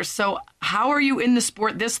 2024. So how are you in the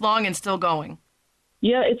sport this long and still going?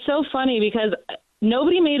 Yeah, it's so funny because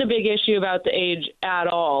nobody made a big issue about the age at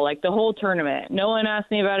all, like the whole tournament. No one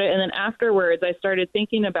asked me about it. And then afterwards, I started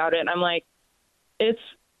thinking about it, and I'm like, it's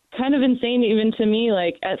kind of insane even to me.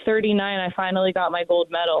 Like at 39, I finally got my gold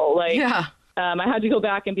medal. Like, yeah. I had to go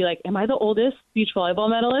back and be like, am I the oldest beach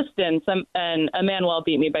volleyball medalist? And Emmanuel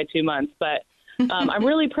beat me by 2 months. But I'm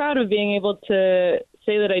really proud of being able to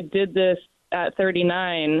say that I did this at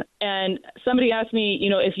 39. And somebody asked me,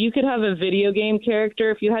 if you could have a video game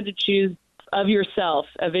character, if you had to choose of yourself,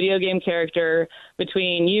 a video game character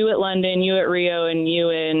between you at London, you at Rio, and you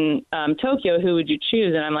in Tokyo, who would you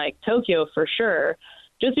choose? And I'm like, Tokyo for sure.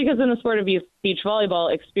 Just because in the sport of beach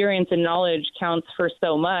volleyball, experience and knowledge counts for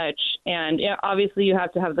so much. And yeah, obviously you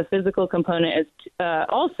have to have the physical component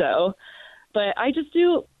also. But I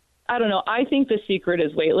don't know. I think the secret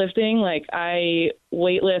is weightlifting. Like I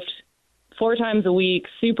weightlift 4 times a week,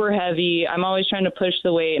 super heavy. I'm always trying to push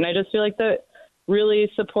the weight. And I just feel like that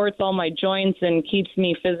really supports all my joints and keeps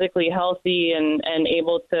me physically healthy and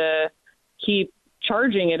able to keep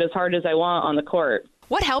charging it as hard as I want on the court.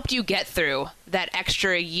 What helped you get through that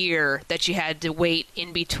extra year that you had to wait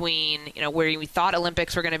in between, where we thought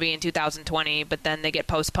Olympics were going to be in 2020, but then they get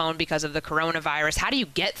postponed because of the coronavirus? How do you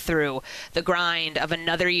get through the grind of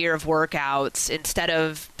another year of workouts instead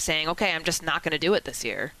of saying, okay, I'm just not going to do it this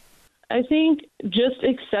year? I think just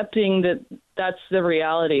accepting that that's the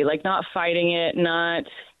reality, like not fighting it, not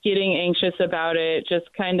getting anxious about it,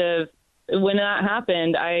 just kind of when that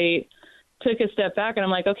happened, I took a step back and I'm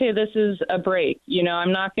like, okay, this is a break.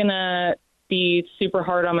 I'm not going to be super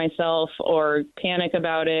hard on myself or panic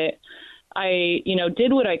about it. I,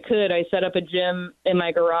 did what I could. I set up a gym in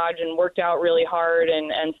my garage and worked out really hard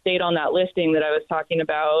and stayed on that lifting that I was talking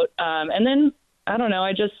about. And then, I don't know,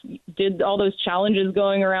 I just did all those challenges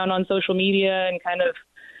going around on social media and kind of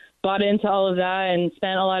bought into all of that and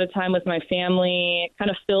spent a lot of time with my family. It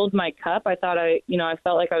kind of filled my cup. I thought I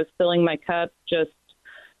felt like I was filling my cup just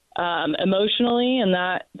emotionally, and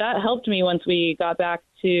that helped me once we got back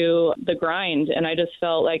to the grind, and I just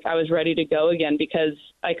felt like I was ready to go again because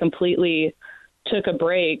I completely took a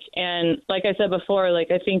break. And like I said before,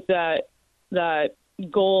 I think that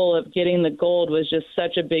goal of getting the gold was just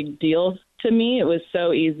such a big deal to me. It was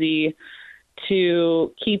so easy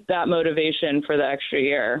to keep that motivation for the extra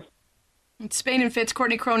year. Spain and Fitz,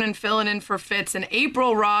 Courtney Cronin filling in for Fitz, and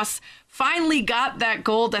April Ross finally got that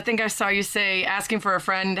gold. I think I saw you say, asking for a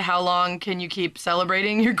friend, how long can you keep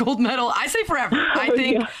celebrating your gold medal? I say forever.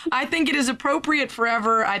 I think it is appropriate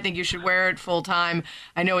forever. I think you should wear it full time.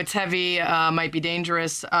 I know it's heavy, might be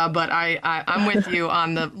dangerous, but I'm with you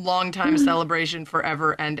on the long time celebration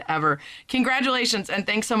forever and ever. Congratulations, and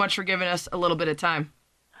thanks so much for giving us a little bit of time.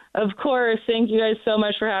 Of course. Thank you guys so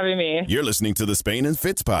much for having me. You're listening to the Spain and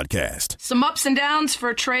Fitz podcast. Some ups and downs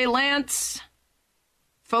for Trey Lance.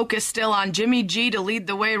 Focus still on Jimmy G to lead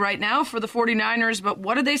the way right now for the 49ers. But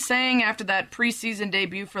what are they saying after that preseason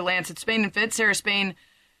debut for Lance? It's Spain and Fitz. Sarah Spain,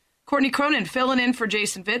 Courtney Cronin filling in for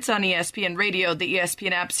Jason Fitz on ESPN Radio, the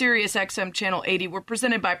ESPN app, Sirius XM Channel 80. We're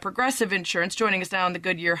presented by Progressive Insurance. Joining us now on the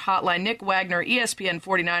Goodyear Hotline, Nick Wagner, ESPN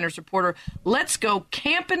 49ers reporter. Let's go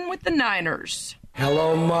camping with the Niners.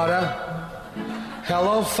 Hello, mother.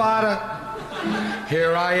 Hello, father.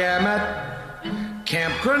 Here I am at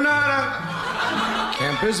Camp Granada.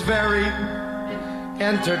 Camp is very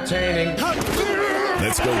entertaining.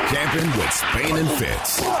 Let's go camping with Spain and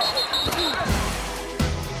Fitz.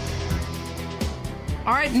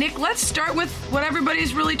 All right, Nick, let's start with what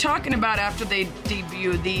everybody's really talking about after they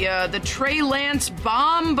debut, the Trey Lance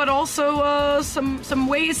bomb, but also some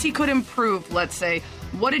ways he could improve, let's say.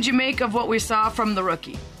 What did you make of what we saw from the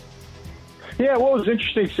rookie? Yeah, what was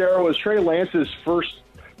interesting, Sarah, was Trey Lance's first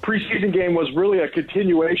preseason game was really a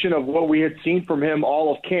continuation of what we had seen from him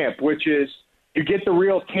all of camp, which is you get the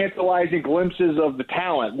real tantalizing glimpses of the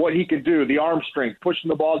talent, what he can do, the arm strength, pushing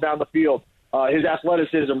the ball down the field, his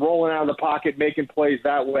athleticism, rolling out of the pocket, making plays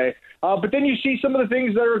that way. But then you see some of the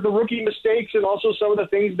things that are the rookie mistakes and also some of the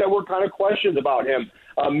things that were kind of questions about him,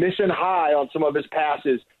 missing high on some of his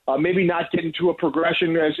passes, maybe not getting to a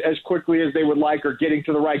progression as quickly as they would like or getting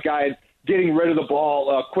to the right guy and getting rid of the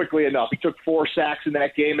ball quickly enough. He took 4 sacks in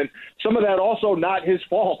that game, and some of that also not his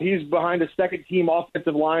fault. He's behind a second-team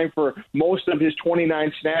offensive line for most of his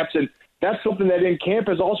 29 snaps, and that's something that in camp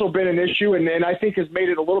has also been an issue and I think has made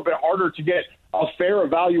it a little bit harder to get a fair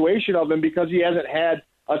evaluation of him because he hasn't had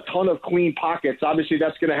a ton of clean pockets. Obviously,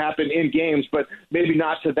 that's going to happen in games, but maybe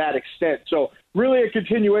not to that extent. So really a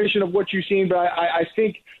continuation of what you've seen, but I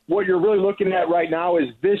think what you're really looking at right now is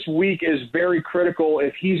this week is very critical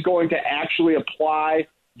if he's going to actually apply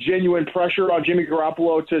genuine pressure on Jimmy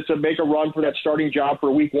Garoppolo to make a run for that starting job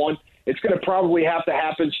for week 1. It's going to probably have to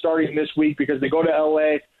happen starting this week because they go to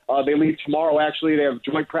L.A., they leave tomorrow, actually. They have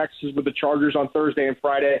joint practices with the Chargers on Thursday and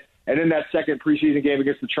Friday, and then that second preseason game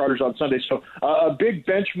against the Chargers on Sunday. So a big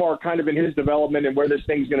benchmark kind of in his development and where this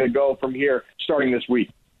thing's going to go from here starting this week.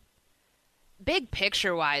 Big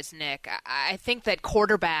picture-wise, Nick, I think that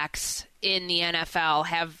quarterbacks in the NFL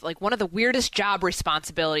have like one of the weirdest job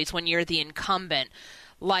responsibilities when you're the incumbent,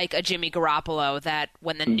 like a Jimmy Garoppolo, that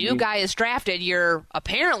when the new guy is drafted, you're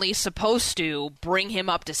apparently supposed to bring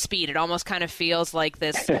him up to speed. It almost kind of feels like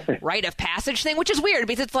this rite of passage thing, which is weird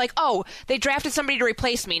because it's like, oh, they drafted somebody to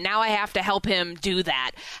replace me. Now I have to help him do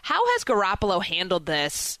that. How has Garoppolo handled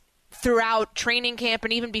this throughout training camp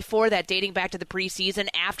and even before that, dating back to the preseason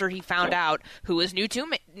after he found out who his new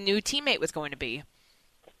teammate was going to be?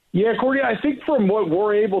 Yeah, Courtney, I think from what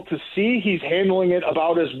we're able to see, he's handling it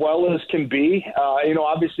about as well as can be.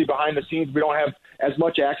 Obviously behind the scenes, we don't have as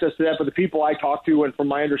much access to that, but the people I talk to and from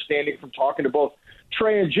my understanding from talking to both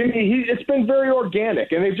Trey and Jimmy, it's been very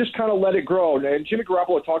organic, and they've just kind of let it grow. And Jimmy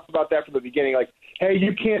Garoppolo talked about that from the beginning, like, hey,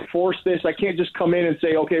 you can't force this. I can't just come in and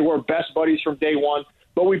say, okay, we're best buddies from day one.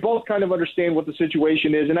 But we both kind of understand what the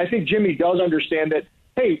situation is, and I think Jimmy does understand that,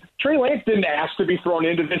 hey, Trey Lance didn't ask to be thrown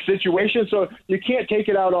into this situation, so you can't take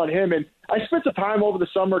it out on him. And I spent some time over the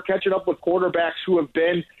summer catching up with quarterbacks who have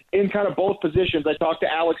been in kind of both positions. I talked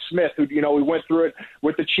to Alex Smith, who, we went through it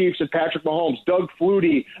with the Chiefs and Patrick Mahomes. Doug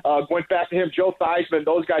Flutie, went back to him, Joe Theismann,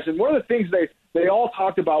 those guys. And one of the things they all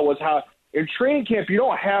talked about was how in training camp you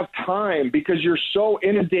don't have time because you're so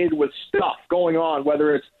inundated with stuff going on,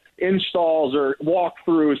 whether it's installs or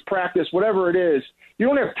walkthroughs, practice, whatever it is. You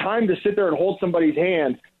don't have time to sit there and hold somebody's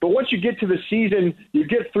hand. But once you get to the season, you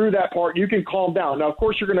get through that part, you can calm down. Now, of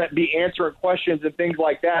course, you're going to be answering questions and things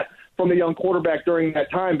like that from the young quarterback during that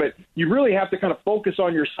time, but you really have to kind of focus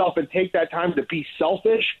on yourself and take that time to be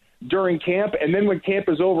selfish during camp. And then when camp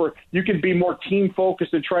is over, you can be more team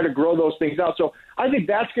focused and try to grow those things out. So I think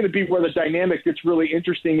that's going to be where the dynamic gets really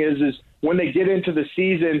interesting is when they get into the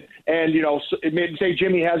season and, say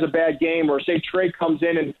Jimmy has a bad game or say Trey comes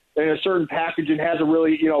in a certain package and has a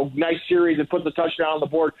really, nice series and puts a touchdown on the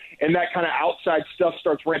board and that kind of outside stuff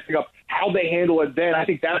starts ramping up. How they handle it then, I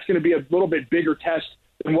think that's going to be a little bit bigger test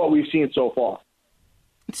than what we've seen so far.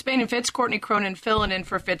 Spain and Fitz, Courtney Cronin filling in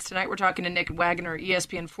for Fitz tonight. We're talking to Nick Wagner,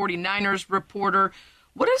 ESPN 49ers reporter.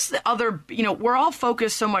 What is the other, we're all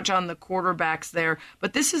focused so much on the quarterbacks there,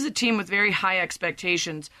 but this is a team with very high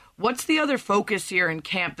expectations. What's the other focus here in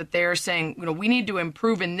camp that they're saying, we need to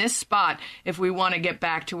improve in this spot if we want to get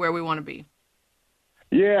back to where we want to be?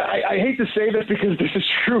 Yeah, I hate to say this because this is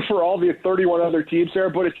true for all the 31 other teams there,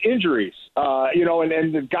 but it's injuries,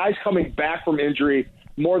 and the guys coming back from injury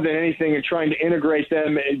more than anything and trying to integrate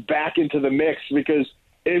them back into the mix because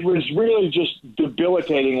it was really just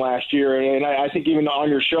debilitating last year. And I think even on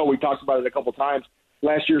your show, we talked about it a couple times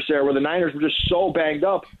last year, Sarah, where the Niners were just so banged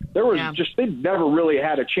up. There was they never really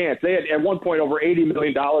had a chance. They had at one point over $80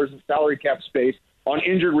 million in salary cap space on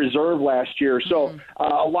injured reserve last year. So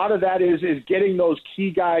a lot of that is getting those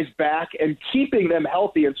key guys back and keeping them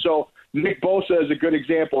healthy. And so Nick Bosa is a good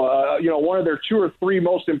example. One of their 2 or 3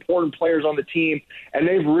 most important players on the team, and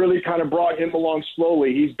they've really kind of brought him along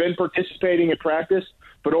slowly. He's been participating in practice,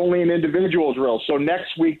 but only in individual drills. So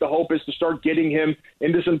next week, the hope is to start getting him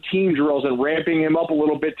into some team drills and ramping him up a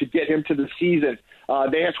little bit to get him to the season.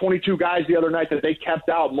 They had 22 guys the other night that they kept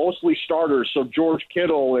out, mostly starters. So George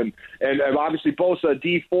Kittle and obviously Bosa,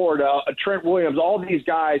 D Ford, Trent Williams, all these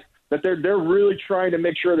guys that they're really trying to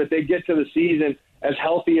make sure that they get to the season as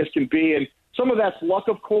healthy as can be. And some of that's luck,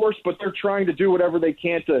 of course, but they're trying to do whatever they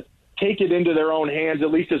can to take it into their own hands,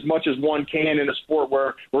 at least as much as one can in a sport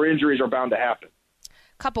where injuries are bound to happen.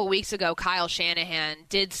 A couple weeks ago, Kyle Shanahan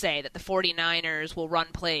did say that the 49ers will run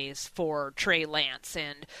plays for Trey Lance.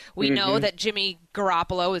 And we know that Jimmy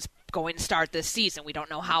Garoppolo is going to start this season. We don't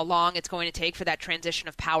know how long it's going to take for that transition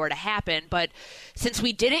of power to happen, but since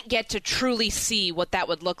we didn't get to truly see what that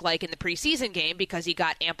would look like in the preseason game because he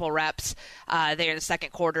got ample reps there in the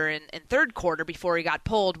second quarter and third quarter before he got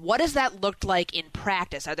pulled, what has that looked like in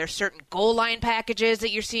practice? Are there certain goal line packages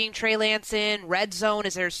that you're seeing Trey Lance in? Red zone?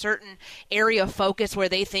 Is there a certain area of focus where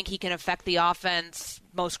they think he can affect the offense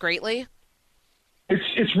most greatly?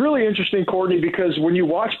 It's really interesting, Courtney, because when you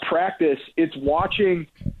watch practice, it's watching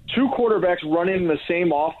 2 quarterbacks running the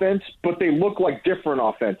same offense, but they look like different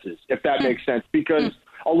offenses, if that makes sense. Because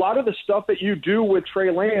a lot of the stuff that you do with Trey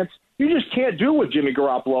Lance, you just can't do with Jimmy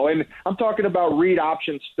Garoppolo. And I'm talking about read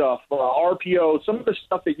option stuff, RPO, some of the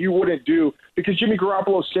stuff that you wouldn't do because Jimmy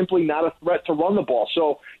Garoppolo is simply not a threat to run the ball.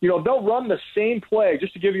 So, they'll run the same play.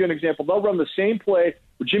 Just to give you an example, they'll run the same play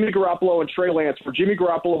with Jimmy Garoppolo and Trey Lance, where Jimmy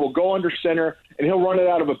Garoppolo will go under center and he'll run it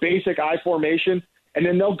out of a basic I formation. And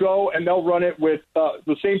then they'll go and they'll run it with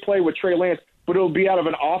the same play with Trey Lance, but it'll be out of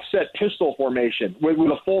an offset pistol formation with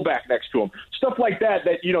a fullback next to him. Stuff like that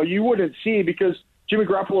you wouldn't see because Jimmy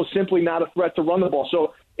Garoppolo is simply not a threat to run the ball.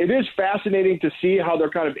 So it is fascinating to see how they're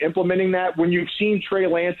kind of implementing that. When you've seen Trey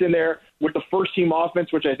Lance in there with the first-team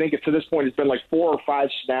offense, which I think to this point has been like 4 or 5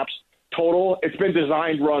 snaps total, it's been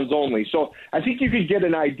designed runs only. So I think you could get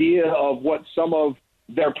an idea of what some of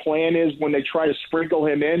their plan is when they try to sprinkle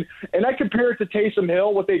him in. And I compare it to Taysom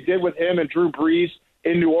Hill, what they did with him and Drew Brees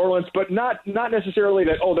in New Orleans, but not necessarily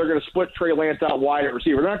that, they're going to split Trey Lance out wide at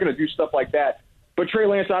receiver. They're not going to do stuff like that. But Trey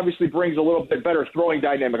Lance obviously brings a little bit better throwing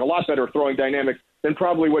dynamic, a lot better throwing dynamic than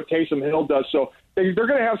probably what Taysom Hill does. So they're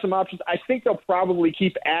going to have some options. I think they'll probably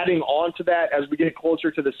keep adding on to that as we get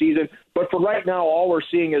closer to the season. But for right now, all we're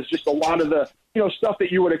seeing is just a lot of the stuff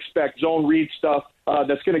that you would expect, zone read stuff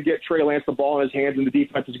that's going to get Trey Lance the ball in his hands, and the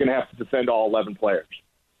defense is going to have to defend all 11 players.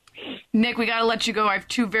 Nick, we got to let you go. I have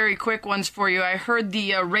 2 very quick ones for you. I heard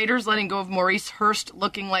the Raiders letting go of Maurice Hurst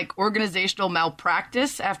looking like organizational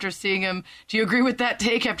malpractice after seeing him. Do you agree with that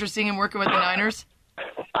take after seeing him working with the Niners?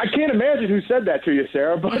 I can't imagine who said that to you,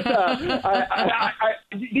 Sarah, but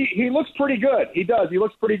he looks pretty good. He does. He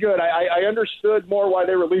looks pretty good. I understood more why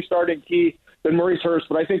they released Arden Key than Maurice Hurst,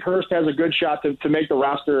 but I think Hurst has a good shot to make the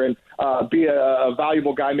roster and be a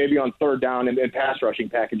valuable guy maybe on third down and pass rushing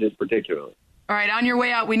packages particularly. All right, on your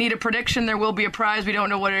way out, we need a prediction. There will be a prize. We don't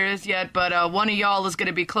know what it is yet, but one of y'all is going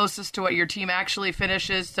to be closest to what your team actually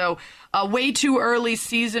finishes. So way too early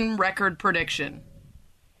season record prediction.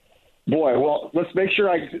 Boy, well, let's make sure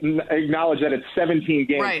I acknowledge that it's 17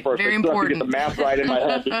 games right, first. Very I still important. have to get the math right in my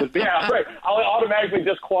head. Because, yeah, right. I'll automatically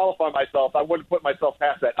disqualify myself. I wouldn't put myself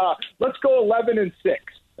past that. Let's go 11-6.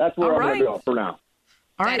 That's where I'm going to go for now.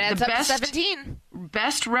 All right, that adds the up to best 17.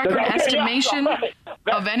 Best record estimation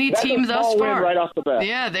of any team thus far. Right off the bat.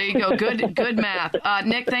 Yeah, there you go. Good math.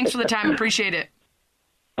 Nick, thanks for the time. Appreciate it.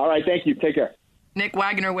 All right, thank you. Take care. Nick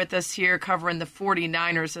Wagner with us here covering the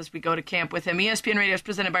 49ers as we go to camp with him. ESPN Radio is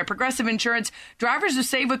presented by Progressive Insurance. Drivers who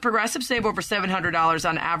save with Progressive save over $700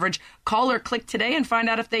 on average. Call or click today and find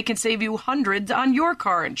out if they can save you hundreds on your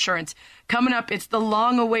car insurance. Coming up, it's the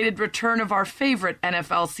long-awaited return of our favorite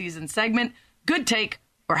NFL season segment, Good Take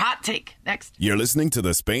or Hot Take. Next. You're listening to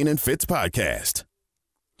the Spain and Fitz podcast.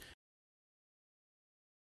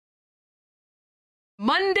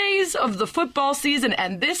 Mondays of the football season,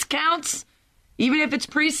 and this counts. Even if it's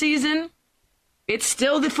preseason, it's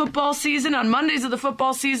still the football season. On Mondays of the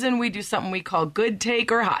football season, we do something we call Good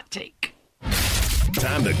Take or Hot Take.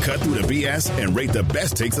 Time to cut through the BS and rate the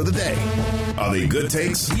best takes of the day. Are they good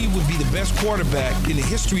takes? He would be the best quarterback in the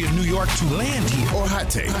history of New York to land here. Or hot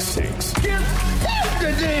takes? Give him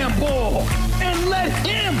the damn ball and let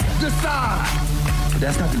him decide. But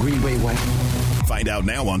that's not the Green Bay way. Find out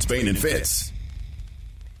now on Spain and Fitz.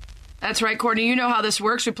 That's right, Courtney. You know how this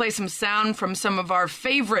works. We play some sound from some of our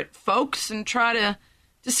favorite folks and try to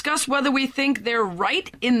discuss whether we think they're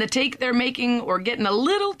right in the take they're making or getting a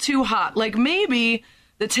little too hot. Like maybe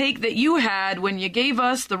the take that you had when you gave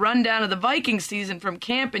us the rundown of the Vikings season from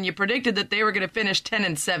camp and you predicted that they were going to finish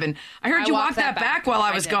 10-7. I heard you walk that back while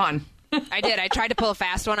I was gone. I did. I tried to pull a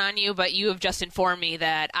fast one on you, but you have just informed me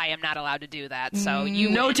that I am not allowed to do that. So you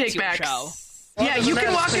no take backs. Yeah, you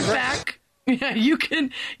can walk it back. Yeah, you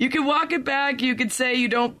can walk it back. You could say you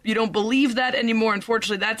don't believe that anymore.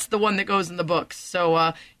 Unfortunately, that's the one that goes in the books.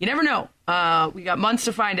 So you never know. We got months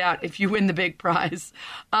to find out if you win the big prize.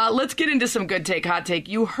 Let's get into some good take, hot take.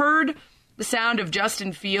 You heard the sound of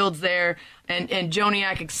Justin Fields there, and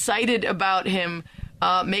Joniak excited about him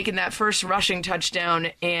making that first rushing touchdown.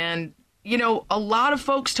 And you know, a lot of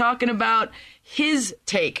folks talking about his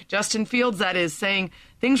take, Justin Fields, that is, saying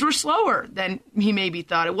things were slower than he maybe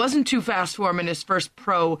thought. It wasn't too fast for him in his first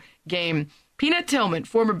pro game. Peanut Tillman,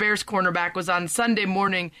 former Bears cornerback, was on Sunday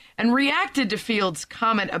morning and reacted to Fields'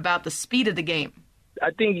 comment about the speed of the game. I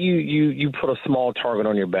think you put a small target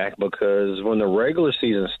on your back because when the regular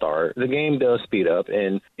season starts, the game does speed up,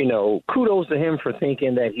 and you know, kudos to him for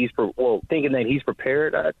thinking that he's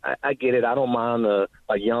prepared. I get it. I don't mind a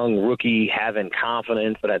young rookie having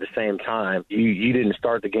confidence, but at the same time, you didn't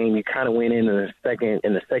start the game. You kind of went in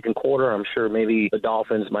the second quarter. I'm sure maybe the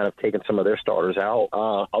Dolphins might have taken some of their starters out.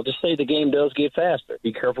 I'll just say the game does get faster.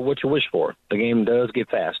 Be careful what you wish for. The game does get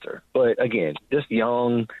faster, but again, just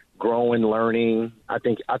young. Growing, learning. I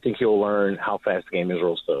think he'll learn how fast the game is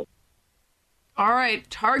real soon. All right,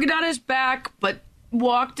 target on his back, but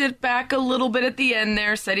walked it back a little bit at the end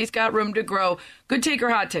there. Said he's got room to grow. Good take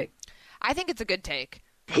or hot take? I think it's a good take.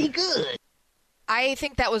 He good. I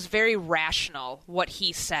think that was very rational what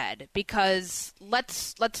he said, because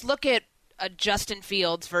let's look at Justin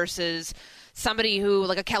Fields versus somebody who,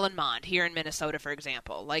 like a Kellen Mond here in Minnesota, for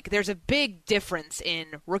example. Like, there's a big difference in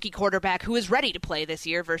rookie quarterback who is ready to play this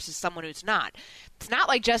year versus someone who's not. It's not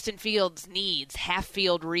like Justin Fields needs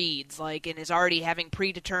half-field reads, like, and is already having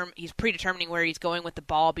he's predetermining where he's going with the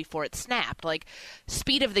ball before it's snapped. Like,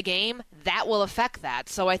 speed of the game, that will affect that.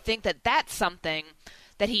 So I think that that's something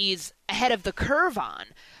that he's ahead of the curve on.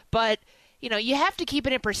 But, you know, you have to keep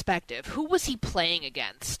it in perspective. Who was he playing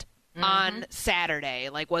against on Saturday?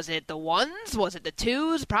 Like, was it the ones? Was it the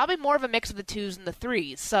twos? Probably more of a mix of the twos and the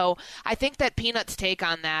threes. So I think that Peanut's take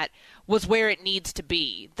on that was where it needs to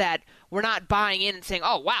be, that we're not buying in and saying,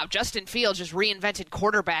 oh, wow, Justin Fields just reinvented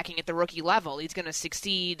quarterbacking at the rookie level. He's going to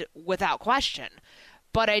succeed without question.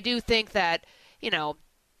 But I do think that, you know,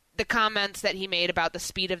 the comments that he made about the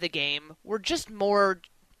speed of the game were just more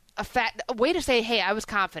a way to say, hey, I was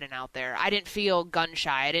confident out there. I didn't feel gun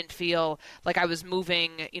shy. I didn't feel like I was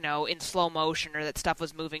moving, you know, in slow motion, or that stuff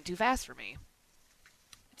was moving too fast for me.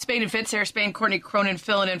 Spain and Fitz here. Spain, Courtney Cronin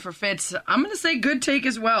filling in for Fitz. I'm going to say good take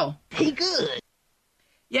as well. He good.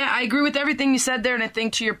 Yeah, I agree with everything you said there, and I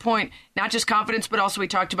think to your point, not just confidence, but also we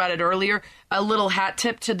talked about it earlier, a little hat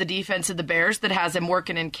tip to the defense of the Bears that has him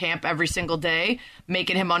working in camp every single day,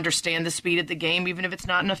 making him understand the speed of the game, even if it's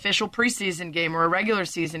not an official preseason game or a regular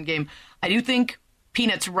season game. I do think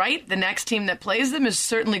Peanut's right. The next team that plays them is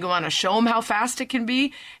certainly going to show him how fast it can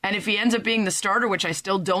be. And if he ends up being the starter, which I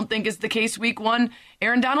still don't think is the case week 1,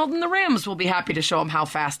 Aaron Donald and the Rams will be happy to show him how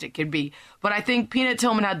fast it can be. But I think Peanut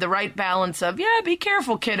Tillman had the right balance of, be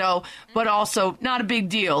careful, kiddo, but also not a big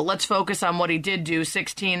deal. Let's focus on what he did do.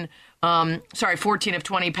 14 of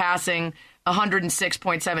 20 passing,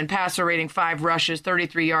 106.7 passer rating, 5 rushes,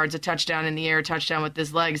 33 yards, a touchdown in the air, touchdown with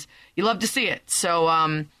his legs. You love to see it. So,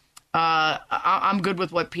 I'm good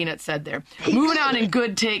with what Peanut said there. Moving on in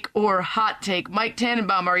good take or hot take, Mike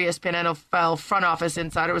Tannenbaum, our ESPN NFL front office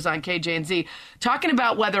insider, was on KJNZ talking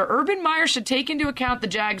about whether Urban Meyer should take into account the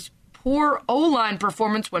Jags' poor O-line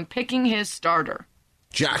performance when picking his starter.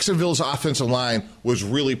 Jacksonville's offensive line was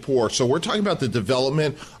really poor. So we're talking about the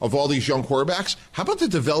development of all these young quarterbacks. How about the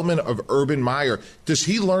development of Urban Meyer? Does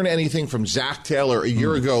he learn anything from Zach Taylor a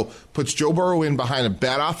year ago, puts Joe Burrow in behind a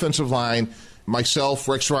bad offensive line? Myself,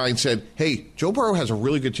 Rex Ryan said, hey, Joe Burrow has a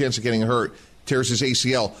really good chance of getting hurt, tears his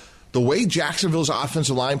ACL. The way Jacksonville's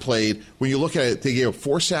offensive line played, when you look at it, they gave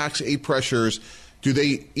 4 sacks, 8 pressures. Do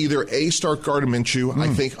they either A, start Gardner Minshew,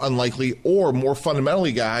 I think unlikely, or more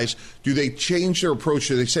fundamentally, guys, do they change their approach?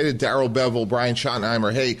 Do they say to Darrell Bevell, Brian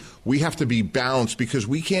Schottenheimer, hey, we have to be balanced because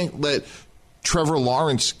we can't let Trevor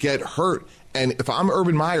Lawrence get hurt? And if I'm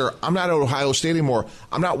Urban Meyer, I'm not at Ohio State anymore.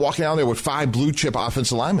 I'm not walking down there with 5 blue-chip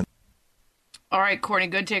offensive linemen. All right, Courtney,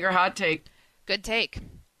 good take or hot take? Good take.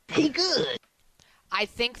 He good. I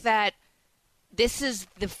think that this is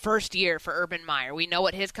the first year for Urban Meyer. We know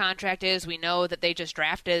what his contract is. We know that they just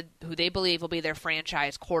drafted who they believe will be their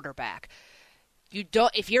franchise quarterback. You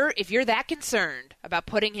don't if you're that concerned about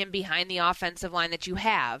putting him behind the offensive line that you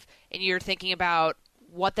have, and you're thinking about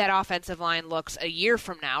what that offensive line looks a year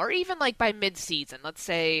from now, or even like by mid-season, let's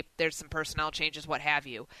say there's some personnel changes, what have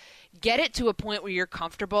you, get it to a point where you're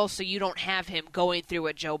comfortable so you don't have him going through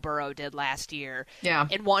what Joe Burrow did last year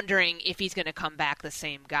and wondering if he's going to come back the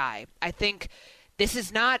same guy. I think this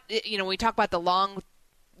is not, when we talk about the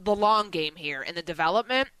long game here and the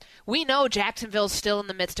development, we know Jacksonville's still in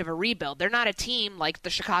the midst of a rebuild. They're not a team like the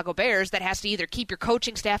Chicago Bears that has to either keep your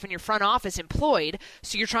coaching staff and your front office employed,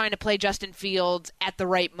 so you're trying to play Justin Fields at the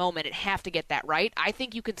right moment and have to get that right. I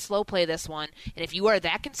think you can slow play this one, and if you are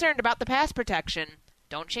that concerned about the pass protection,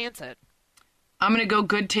 don't chance it. I'm going to go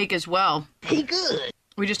good take as well. He good.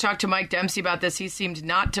 We just talked to Mike Dempsey about this. He seemed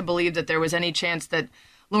not to believe that there was any chance that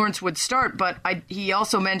Lawrence would start, but he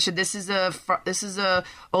also mentioned this is a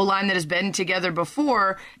O-line that has been together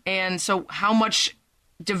before, and so how much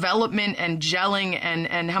development and gelling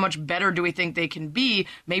and how much better do we think they can be?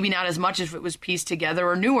 Maybe not as much if it was pieced together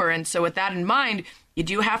or newer. And so with that in mind, you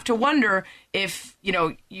do have to wonder if,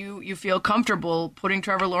 you feel comfortable putting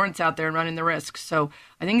Trevor Lawrence out there and running the risk. So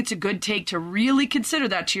I think it's a good take to really consider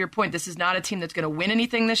that. To your point, this is not a team that's going to win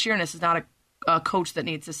anything this year, and this is not a coach that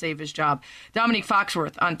needs to save his job. Dominique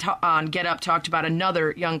Foxworth on Get Up talked about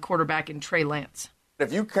another young quarterback in Trey Lance.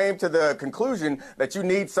 If you came to the conclusion that you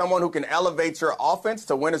need someone who can elevate your offense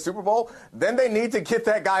to win a Super Bowl, then they need to get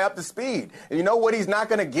that guy up to speed. And you know what he's not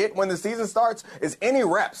going to get when the season starts is any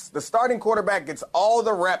reps. The starting quarterback gets all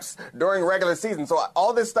the reps during regular season. So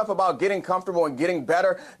all this stuff about getting comfortable and getting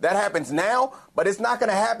better, that happens now, but it's not going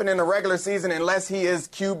to happen in the regular season unless he is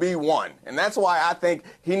QB1. And that's why I think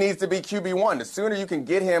he needs to be QB1. The sooner you can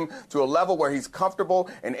get him to a level where he's comfortable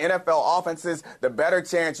in NFL offenses, the better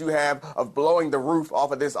chance you have of blowing the roof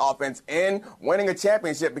off of this offense and winning a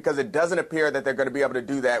championship, because it doesn't appear that they're going to be able to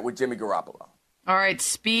do that with Jimmy Garoppolo. All right,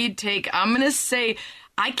 speed take. I'm going to say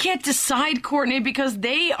I can't decide, Courtney, because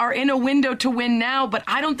they are in a window to win now, but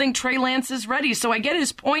I don't think Trey Lance is ready. So I get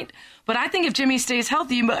his point, but I think if Jimmy stays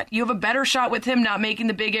healthy, you have a better shot with him not making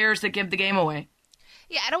the big errors that give the game away.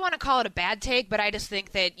 Yeah, I don't want to call it a bad take, but I just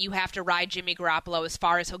think that you have to ride Jimmy Garoppolo as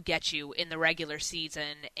far as he'll get you in the regular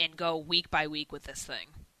season and go week by week with this thing.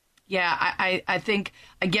 Yeah, I think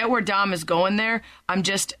I get where Dom is going there. I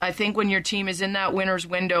think when your team is in that winner's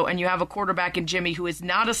window and you have a quarterback in Jimmy who is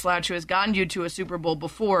not a slouch, who has gotten you to a Super Bowl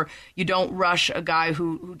before, you don't rush a guy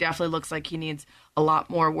who definitely looks like he needs a lot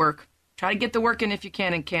more work. Try to get the work in if you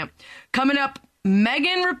can in camp. Coming up,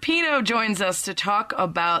 Megan Rapinoe joins us to talk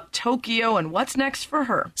about Tokyo and what's next for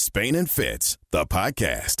her. Spain and Fitz, the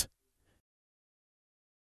podcast.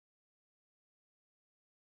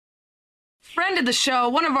 Friend of the show,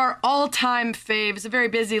 one of our all-time faves, a very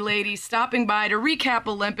busy lady, stopping by to recap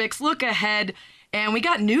Olympics, look ahead, and we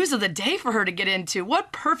got news of the day for her to get into.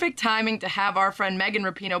 What perfect timing to have our friend Megan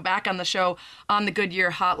Rapinoe back on the show on the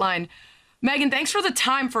Goodyear Hotline. Megan, thanks for the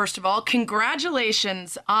time, first of all.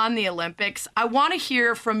 Congratulations on the Olympics. I want to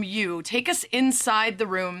hear from you. Take us inside the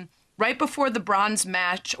room right before the bronze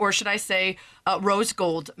match, or should I say rose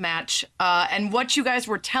gold match, and what you guys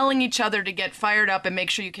were telling each other to get fired up and make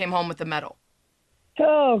sure you came home with a medal.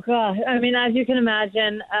 Oh, God. I mean, as you can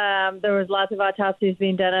imagine, there was lots of autopsies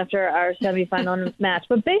being done after our semifinal match.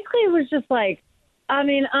 But basically, it was just like, I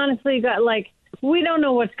mean, honestly, we don't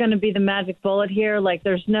know what's going to be the magic bullet here. Like,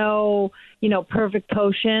 there's no, perfect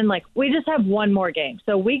potion. Like, we just have one more game.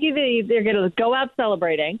 So we either going to go out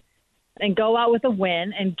celebrating and go out with a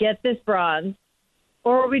win and get this bronze,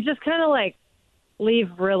 or we just kind of, leave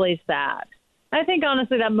really sad. I think,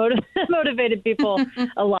 honestly, that motivated people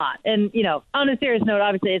a lot. And, on a serious note,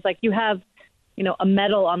 obviously, it's like you have, a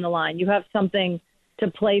medal on the line. You have something to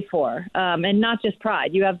play for, and not just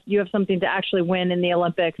pride. You have something to actually win in the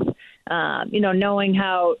Olympics. Knowing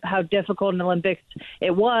how difficult an Olympics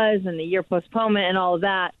it was and the year postponement and all of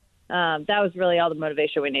that, that was really all the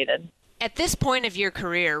motivation we needed. At this point of your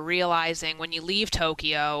career, realizing when you leave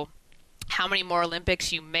Tokyo how many more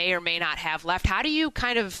Olympics you may or may not have left, how do you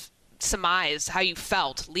kind of surmise how you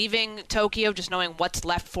felt leaving Tokyo, just knowing what's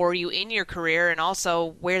left for you in your career and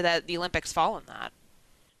also where the Olympics fall in that?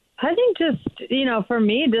 I think just, for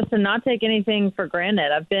me, just to not take anything for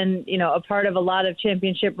granted. I've been, a part of a lot of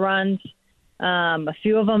championship runs. A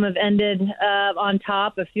few of them have ended on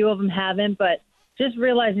top. A few of them haven't. But just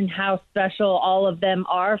realizing how special all of them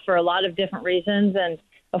are for a lot of different reasons. And,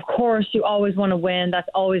 of course, you always want to win. That's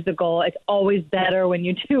always the goal. It's always better when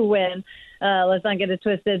you do win. Let's not get it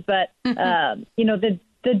twisted. But,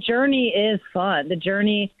 the journey is fun. The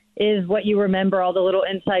journey is what you remember, all the little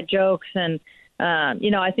inside jokes. And,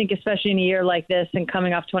 I think especially in a year like this and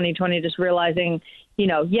coming off 2020, just realizing,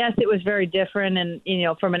 yes, it was very different. And,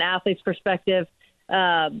 from an athlete's perspective,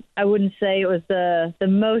 I wouldn't say it was the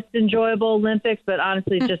most enjoyable Olympics, but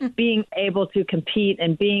honestly, just being able to compete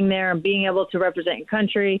and being there and being able to represent your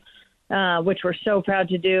country, which we're so proud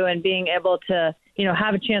to do, and being able to,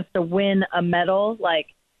 have a chance to win a medal,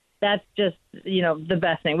 that's just, the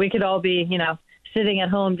best thing. We could all be, sitting at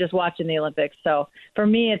home just watching the Olympics. So for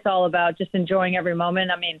me, it's all about just enjoying every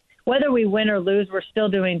moment. I mean, whether we win or lose, we're still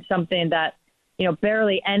doing something that,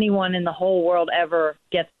 barely anyone in the whole world ever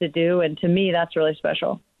gets to do. And to me, that's really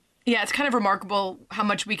special. Yeah, it's kind of remarkable how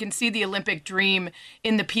much we can see the Olympic dream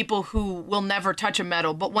in the people who will never touch a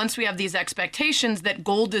medal. But once we have these expectations that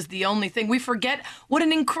gold is the only thing, we forget what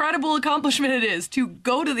an incredible accomplishment it is to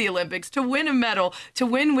go to the Olympics, to win a medal, to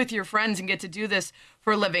win with your friends and get to do this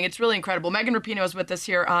for a living. It's really incredible. Megan Rapinoe is with us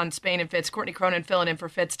here on Spain and Fitz. Courtney Cronin filling in for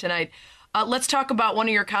Fitz tonight. Let's talk about one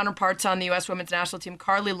of your counterparts on the U.S. women's national team,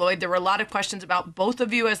 Carli Lloyd. There were a lot of questions about both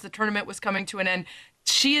of you as the tournament was coming to an end.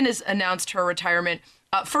 She has announced her retirement.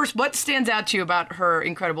 First, what stands out to you about her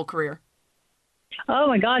incredible career? Oh,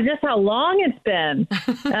 my God, just how long it's been.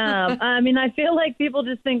 I feel like people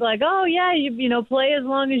just think oh, yeah, you play as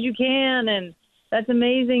long as you can, and that's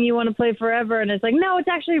amazing. You want to play forever. And it's no, it's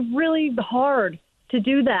actually really hard to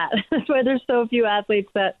do that. That's why there's so few athletes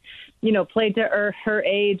that, play to her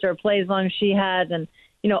age or play as long as she has. And,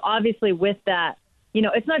 obviously with that,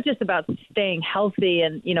 it's not just about staying healthy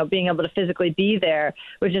and, being able to physically be there,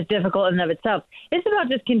 which is difficult in and of itself. It's about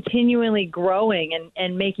just continually growing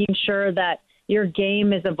and making sure that your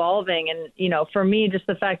game is evolving. And, for me, just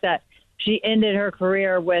the fact that she ended her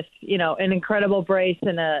career with, an incredible brace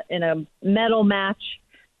in a medal match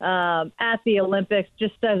at the Olympics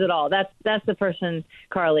just says it all. That's the person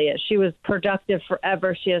Carli is. She was productive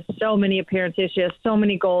forever. She has so many appearances. She has so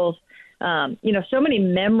many goals, so many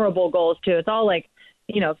memorable goals, too. It's all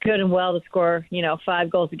good and well to score, 5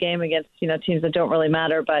 goals a game against, teams that don't really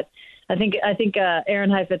matter. But I think Aaron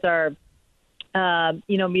Heifetz, our,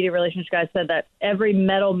 media relations guy, said that every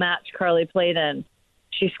medal match Carli played in,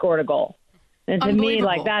 she scored a goal. And to me,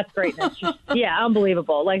 that's greatness. Yeah,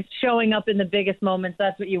 unbelievable. Showing up in the biggest moments,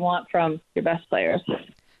 that's what you want from your best players.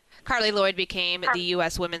 Carli Lloyd became the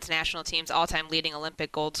U.S. women's national team's all-time leading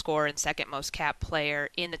Olympic gold scorer and second most capped player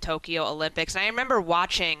in the Tokyo Olympics. And I remember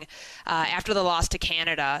watching after the loss to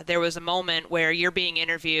Canada, there was a moment where you're being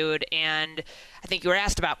interviewed, and I think you were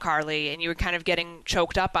asked about Carli, and you were kind of getting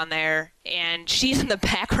choked up on there, and she's in the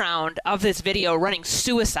background of this video running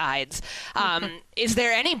suicides. Is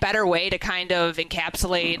there any better way to kind of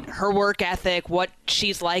encapsulate her work ethic, what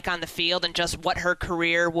she's like on the field, and just what her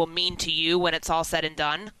career will mean to you when it's all said and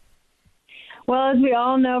done? Well, as we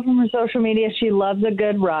all know from her social media, she loves a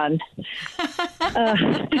good run.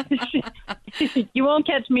 You won't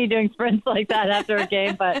catch me doing sprints like that after a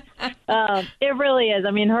game, but it really is.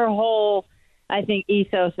 I mean, her whole, I think,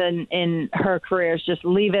 ethos in her career is just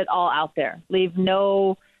leave it all out there. Leave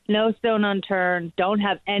no stone unturned. Don't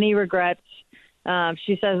have any regrets.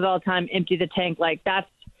 She says it all the time, empty the tank.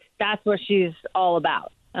 That's what she's all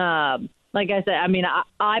about. Like I said, I mean,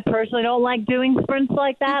 I personally don't like doing sprints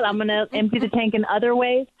like that. I'm going to empty the tank in other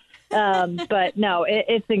ways. But no,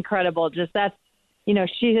 it's incredible. Just that's, you know,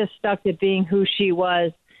 she has stuck to being who she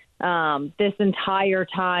was this entire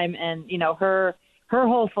time. And, you know, her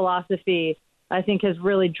whole philosophy, I think, has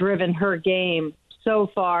really driven her game so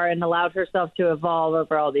far and allowed herself to evolve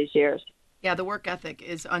over all these years. Yeah, the work ethic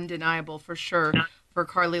is undeniable for sure for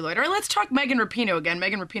Carly Lloyd. All right, let's talk Megan Rapinoe again.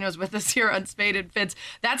 Megan Rapinoe is with us here on Spade and Fitz.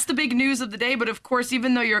 That's the big news of the day. But of course,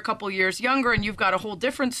 even though you're a couple years younger and you've got a whole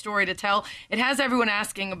different story to tell, it has everyone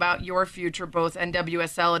asking about your future, both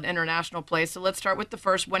NWSL and international play. So let's start with the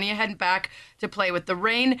first. When are you heading back to play with the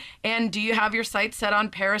Reign? And do you have your sights set on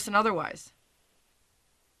Paris and otherwise?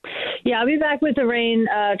 Yeah, I'll be back with the Reign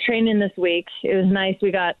training this week. It was nice. We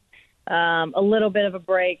got a little bit of a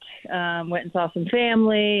break, went and saw some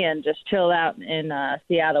family and just chilled out in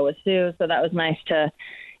Seattle with Sue. So that was nice to,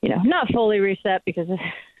 you know, not fully reset because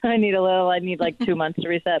I need like 2 months to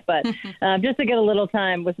reset, but just to get a little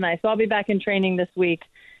time was nice. So I'll be back in training this week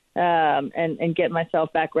and get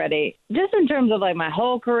myself back ready. Just in terms of like my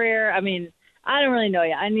whole career, I mean, I don't really know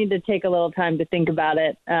yet. I need to take a little time to think about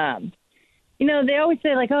it. You know, they always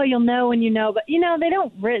say like, oh, you'll know when you know, but you know, they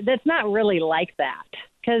don't, that's not really like that.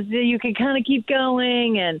 Because you can kind of keep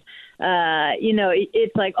going and, you know,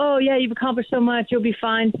 it's like, oh, yeah, you've accomplished so much. You'll be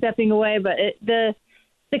fine stepping away. But the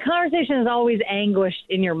conversation is always anguished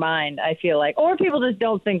in your mind, I feel like. Or people just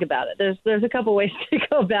don't think about it. There's a couple ways to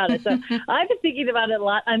go about it. So I've been thinking about it a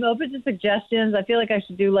lot. I'm open to suggestions. I feel like I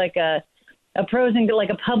should do like a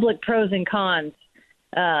public pros and cons.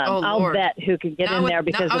 I'll bet who could get in there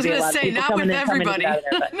because there'll be a lot of people coming in and coming out of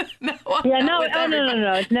there. No.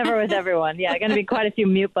 It's never with everyone. Yeah, going to be quite a few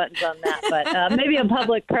mute buttons on that. But maybe a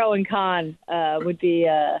public pro and con would be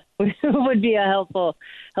a helpful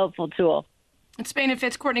tool. In Spain and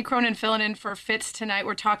Fitz, Courtney Cronin filling in for Fitz tonight.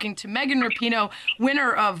 We're talking to Megan Rapinoe,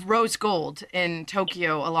 winner of Rose Gold in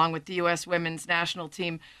Tokyo, along with the U.S. women's national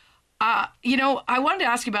team. You know, I wanted to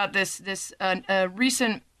ask you about this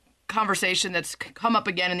recent conversation that's come up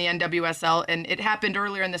again in the NWSL, and it happened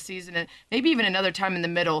earlier in the season and maybe even another time in the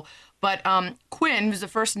middle. But Quinn, who's the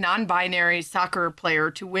first non-binary soccer player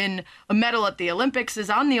to win a medal at the Olympics, is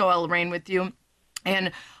on the OL Reign with you.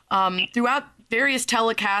 And throughout various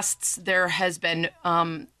telecasts, there has been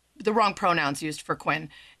the wrong pronouns used for Quinn.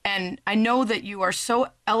 And I know that you are so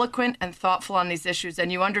eloquent and thoughtful on these issues, and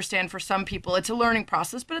you understand for some people it's a learning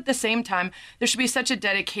process, but at the same time, there should be such a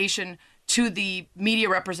dedication to the media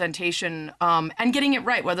representation and getting it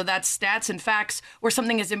right, whether that's stats and facts or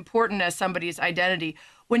something as important as somebody's identity.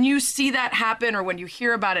 When you see that happen or when you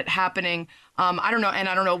hear about it happening, I don't know, and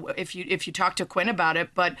I don't know if you talk to Quinn about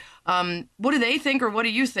it, but what do they think or what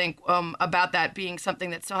do you think about that being something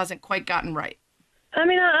that still hasn't quite gotten right? I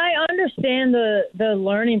mean, I understand the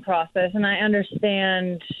learning process, and I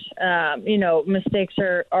understand, you know, mistakes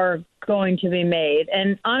are going to be made.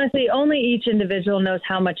 And honestly, only each individual knows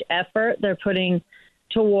how much effort they're putting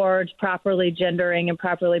towards properly gendering and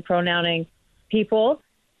properly pronouncing people.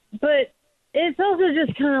 But it's also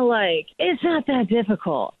just kind of like, it's not that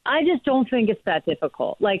difficult. I just don't think it's that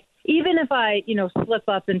difficult. Like, even if I, you know, slip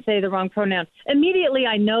up and say the wrong pronoun, immediately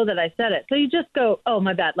I know that I said it. So you just go, oh,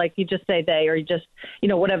 my bad. Like, you just say they, or you just, you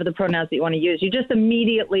know, whatever the pronouns that you want to use. You just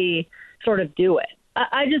immediately sort of do it.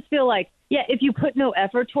 I just feel like, yeah, if you put no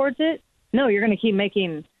effort towards it, no, you're going to keep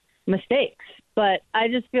making mistakes. But I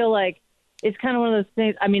just feel like it's kind of one of those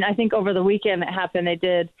things. I mean, I think over the weekend it happened, they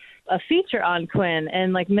did a feature on Quinn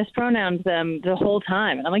and like mispronounced them the whole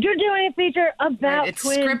time. And I'm like, you're doing a feature about it's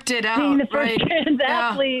Quinn scripted out, being the first right? trans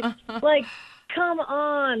athlete. Like, come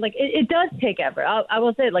on. Like, it does take effort. I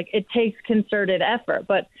will say, like, it takes concerted effort.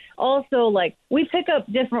 But also, like, we pick up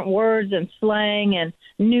different words and slang and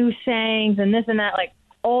new sayings and this and that, like,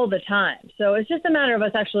 all the time. So it's just a matter of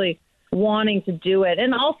us actually wanting to do it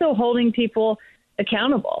and also holding people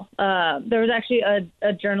accountable. There was actually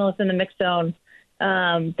a journalist in the mixed zone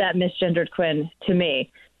that misgendered Quinn to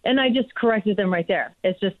me. And I just corrected them right there.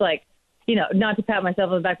 It's just like, you know, not to pat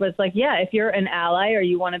myself on the back, but it's like, yeah, if you're an ally or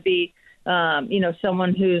you want to be, you know,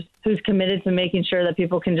 someone who's committed to making sure that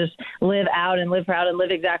people can just live out and live proud and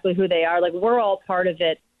live exactly who they are, like, we're all part of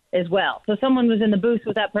it as well. So someone was in the booth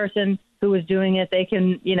with that person who was doing it, they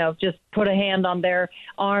can, you know, just put a hand on their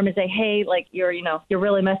arm and say, hey, like, you're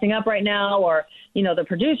really messing up right now, or, you know, the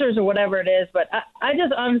producers or whatever it is. But I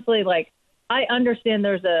just honestly, like, I understand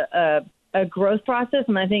there's a growth process,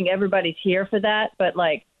 and I think everybody's here for that. But,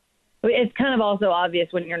 like, it's kind of also obvious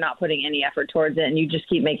when you're not putting any effort towards it and you just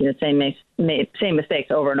keep making the same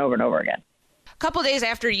mistakes over and over and over again. couple days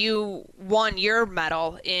after you won your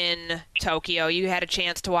medal in Tokyo, you had a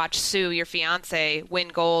chance to watch Sue, your fiance, win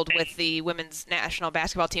gold with the women's national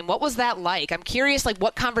basketball team. What was that like? I'm curious, like,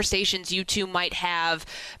 what conversations you two might have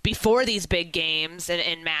before these big games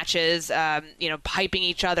and matches, hyping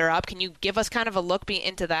each other up. Can you give us kind of a look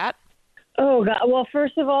into that? Oh, God. Well,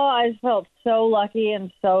 first of all, I felt so lucky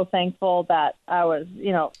and so thankful that I was,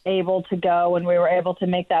 able to go and we were able to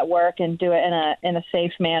make that work and do it in a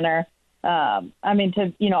safe manner.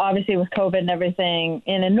 Obviously with COVID and everything,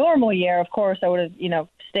 in a normal year, of course, I would have,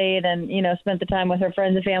 stayed and, spent the time with her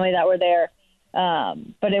friends and family that were there.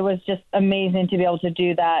 But it was just amazing to be able to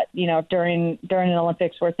do that, during an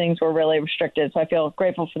Olympics where things were really restricted. So I feel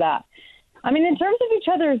grateful for that. I mean, in terms of each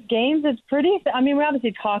other's games, it's we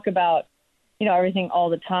obviously talk about, everything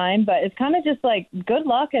all the time, but it's kind of just like good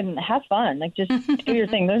luck and have fun. Like, just do your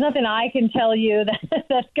thing. There's nothing I can tell you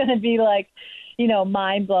that's going to be like,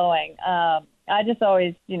 mind blowing. I just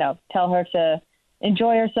always, tell her to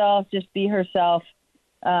enjoy herself, just be herself.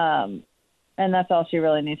 And that's all she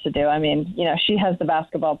really needs to do. I mean, she has the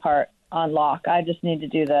basketball part on lock. I just need to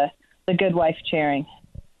do the good wife cheering.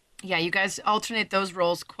 Yeah, you guys alternate those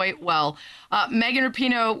roles quite well. Megan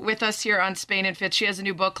Rapinoe with us here on Spain and Fitz. She has a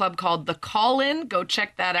new book club called The Call-In. Go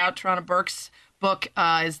check that out. Tarana Burke's book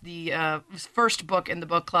is the first book in the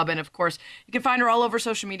book club. And, of course, you can find her all over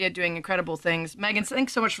social media doing incredible things. Megan,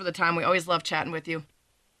 thanks so much for the time. We always love chatting with you.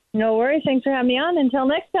 No worries. Thanks for having me on. Until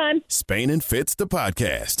next time. Spain and Fitz, the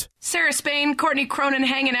podcast. Sarah Spain, Courtney Cronin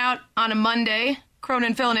hanging out on a Monday.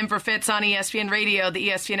 Cronin filling in for Fitz on ESPN Radio, the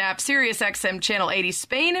ESPN app, Sirius XM Channel 80,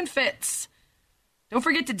 Spain and Fitz. Don't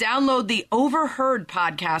forget to download the Overheard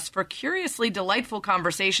podcast for curiously delightful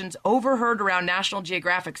conversations overheard around National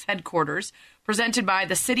Geographic's headquarters, presented by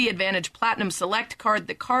the City Advantage Platinum Select card,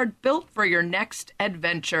 the card built for your next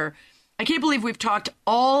adventure. I can't believe we've talked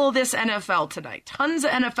all this NFL tonight. Tons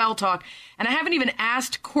of NFL talk. And I haven't even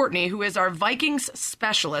asked Courtney, who is our Vikings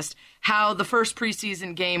specialist, how the first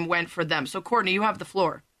preseason game went for them. So, Courtney, you have the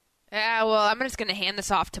floor. Yeah, well, I'm just going to hand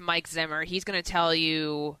this off to Mike Zimmer. He's going to tell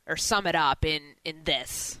you or sum it up in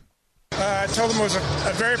this. I told them it was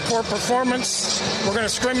a very poor performance. We're going to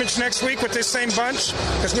scrimmage next week with this same bunch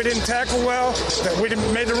because we didn't tackle well, that we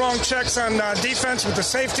made the wrong checks on defense with the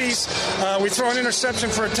safeties. We throw an interception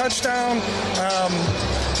for a touchdown.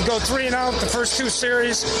 We go 3 and out the first 2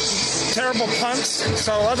 series. Terrible punts.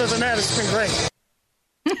 So other than that, it's been great.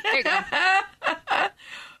 There you go.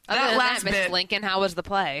 That last bit, Lincoln, how was the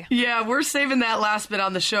play? Yeah, we're saving that last bit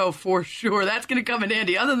on the show for sure. That's going to come in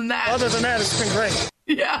handy. Other than that, it's been great.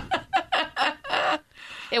 Yeah.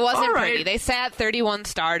 It wasn't pretty. They sat 31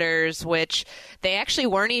 starters, which they actually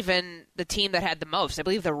weren't even the team that had the most. I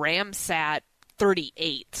believe the Rams sat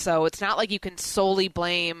 38. So it's not like you can solely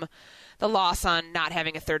blame the loss on not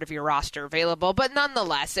having a third of your roster available. But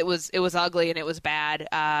nonetheless, it was ugly and it was bad.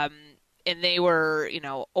 And they were,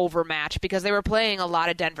 overmatched because they were playing a lot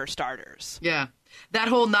of Denver starters. Yeah. That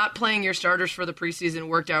whole not playing your starters for the preseason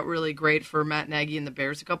worked out really great for Matt Nagy and the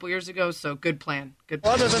Bears a couple years ago. So good plan. Good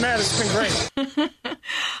plan. Other than that, it's been great.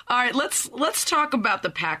 All right, let's talk about the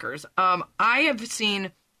Packers. I have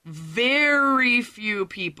seen very few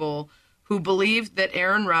people who believe that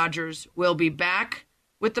Aaron Rodgers will be back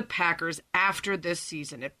with the Packers after this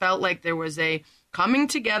season. It felt like there was a coming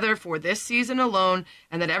together for this season alone,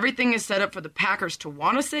 and that everything is set up for the Packers to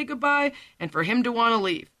want to say goodbye and for him to want to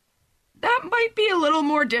leave. That might be a little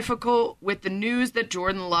more difficult with the news that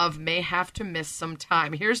Jordan Love may have to miss some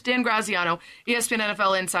time. Here's Dan Graziano, ESPN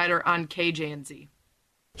NFL insider on KJNZ.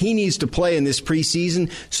 He needs to play in this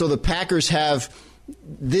preseason, so the Packers have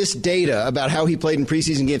this data about how he played in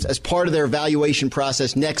preseason games as part of their evaluation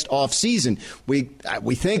process next offseason. We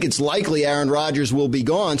think it's likely Aaron Rodgers will be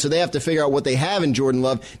gone, so they have to figure out what they have in Jordan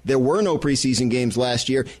Love. There were no preseason games last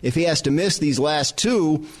year. If he has to miss these last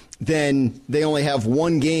 2, then they only have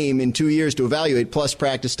 1 game in 2 years to evaluate, plus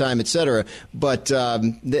practice time, etc. But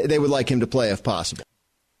they would like him to play if possible.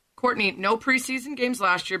 Courtney, no preseason games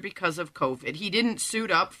last year because of COVID. He didn't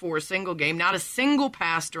suit up for a single game, not a single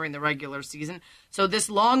pass during the regular season. So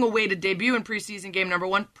this long-awaited debut in preseason game number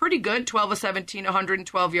 1, pretty good, 12 of 17,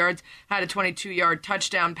 112 yards, had a 22-yard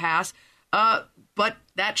touchdown pass. But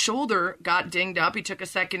that shoulder got dinged up. He took a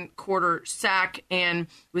second quarter sack and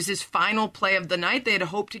was his final play of the night. They had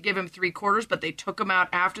hoped to give him 3 quarters, but they took him out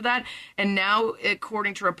after that. And now,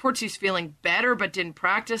 according to reports, he's feeling better but didn't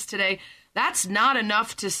practice today. That's not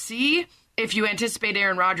enough to see if you anticipate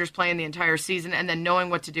Aaron Rodgers playing the entire season and then knowing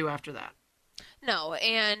what to do after that. No,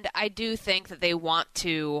 and I do think that they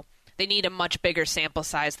need a much bigger sample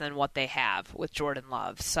size than what they have with Jordan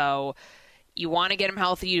Love. So you want to get him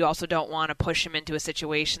healthy. You also don't want to push him into a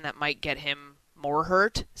situation that might get him more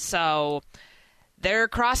hurt. So they're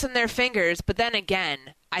crossing their fingers. But then again,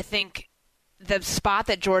 I think the spot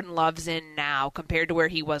that Jordan Love's in now compared to where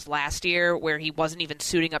he was last year, where he wasn't even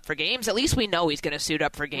suiting up for games, at least we know he's going to suit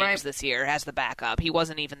up for games this year as the backup. He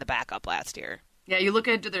wasn't even the backup last year. Yeah, you look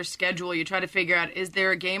into their schedule, you try to figure out, is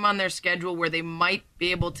there a game on their schedule where they might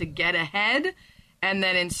be able to get ahead and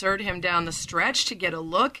then insert him down the stretch to get a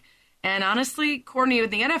look? And honestly, Courtney,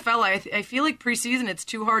 with the NFL, I feel like preseason, it's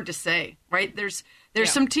too hard to say, right? There's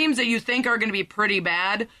some teams that you think are going to be pretty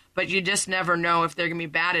bad, but you just never know if they're going to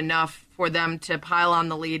be bad enough for them to pile on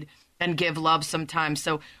the lead and give Love some time.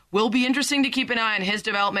 So will be interesting to keep an eye on his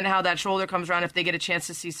development, how that shoulder comes around, if they get a chance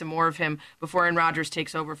to see some more of him before Aaron Rodgers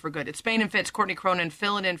takes over for good. It's Spain and Fitz, Courtney Cronin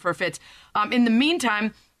filling in for Fitz. In the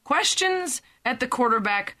meantime, questions at the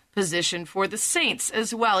quarterback position for the Saints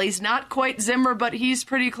as well. He's not quite Zimmer, but he's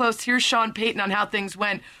pretty close. Here's Sean Payton on how things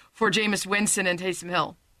went for Jameis Winston and Taysom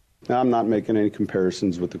Hill. I'm not making any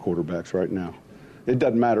comparisons with the quarterbacks right now. It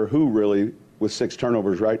doesn't matter who really with 6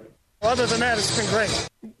 turnovers, right? Other than that, it's been great.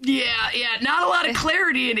 Yeah, not a lot of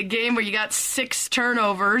clarity in a game where you got 6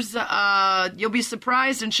 turnovers. You'll be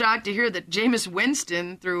surprised and shocked to hear that Jameis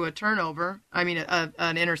Winston threw a turnover. I mean,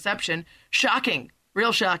 an interception. Shocking.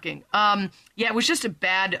 Real shocking. It was just a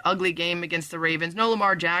bad, ugly game against the Ravens. No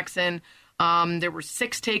Lamar Jackson. There were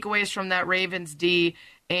 6 takeaways from that Ravens D.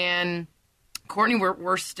 And, Courtney,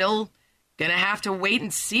 we're still going to have to wait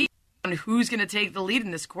and see on who's going to take the lead in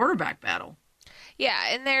this quarterback battle. Yeah,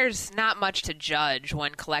 and there's not much to judge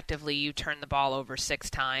when collectively you turn the ball over 6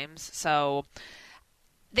 times. So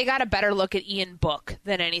they got a better look at Ian Book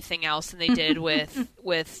than anything else than they did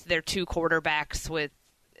with their 2 quarterbacks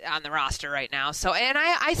on the roster right now. So, and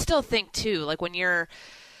I still think, too, like when you're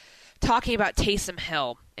talking about Taysom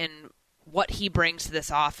Hill and what he brings to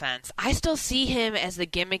this offense, I still see him as the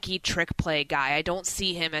gimmicky trick play guy. I don't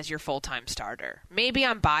see him as your full-time starter. Maybe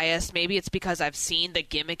I'm biased. Maybe it's because I've seen the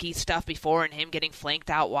gimmicky stuff before and him getting flanked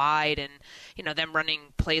out wide and, them running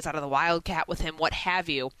plays out of the Wildcat with him, what have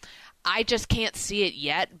you. I just can't see it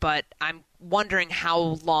yet, but I'm wondering how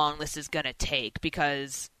long this is going to take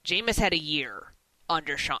because Jameis had a year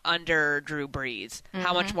under Drew Brees. Mm-hmm.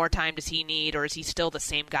 How much more time does he need, or is he still the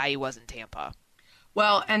same guy he was in Tampa?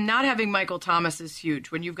 Well, and not having Michael Thomas is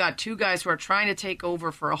huge. When you've got 2 guys who are trying to take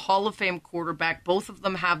over for a Hall of Fame quarterback, both of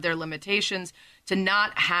them have their limitations. To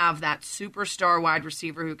not have that superstar wide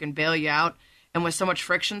receiver who can bail you out, and with so much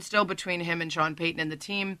friction still between him and Sean Payton and the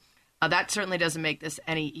team, that certainly doesn't make this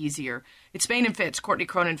any easier. It's Spain and Fitz, Courtney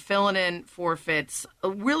Cronin filling in for Fitz.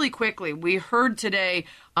 Really quickly, we heard today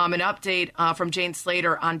an update from Jane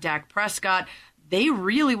Slater on Dak Prescott. They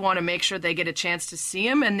really want to make sure they get a chance to see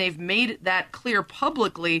him, and they've made that clear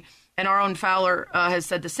publicly, and our own Fowler has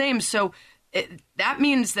said the same. So that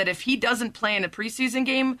means that if he doesn't play in a preseason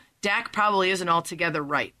game, Dak probably isn't altogether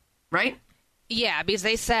right? Yeah, because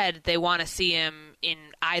they said they want to see him in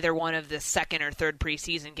either one of the second or third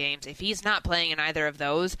preseason games. If he's not playing in either of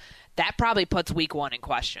those, that probably puts week 1 in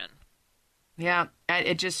question. Yeah,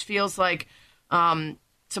 it just feels like some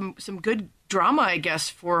good drama, I guess,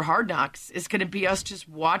 for Hard Knocks is going to be us just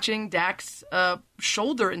watching Dak's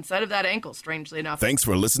shoulder instead of that ankle, strangely enough. Thanks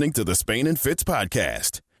for listening to the Spain and Fitz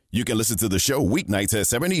podcast. You can listen to the show weeknights at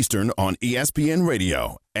 7 Eastern on ESPN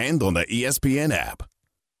Radio and on the ESPN app.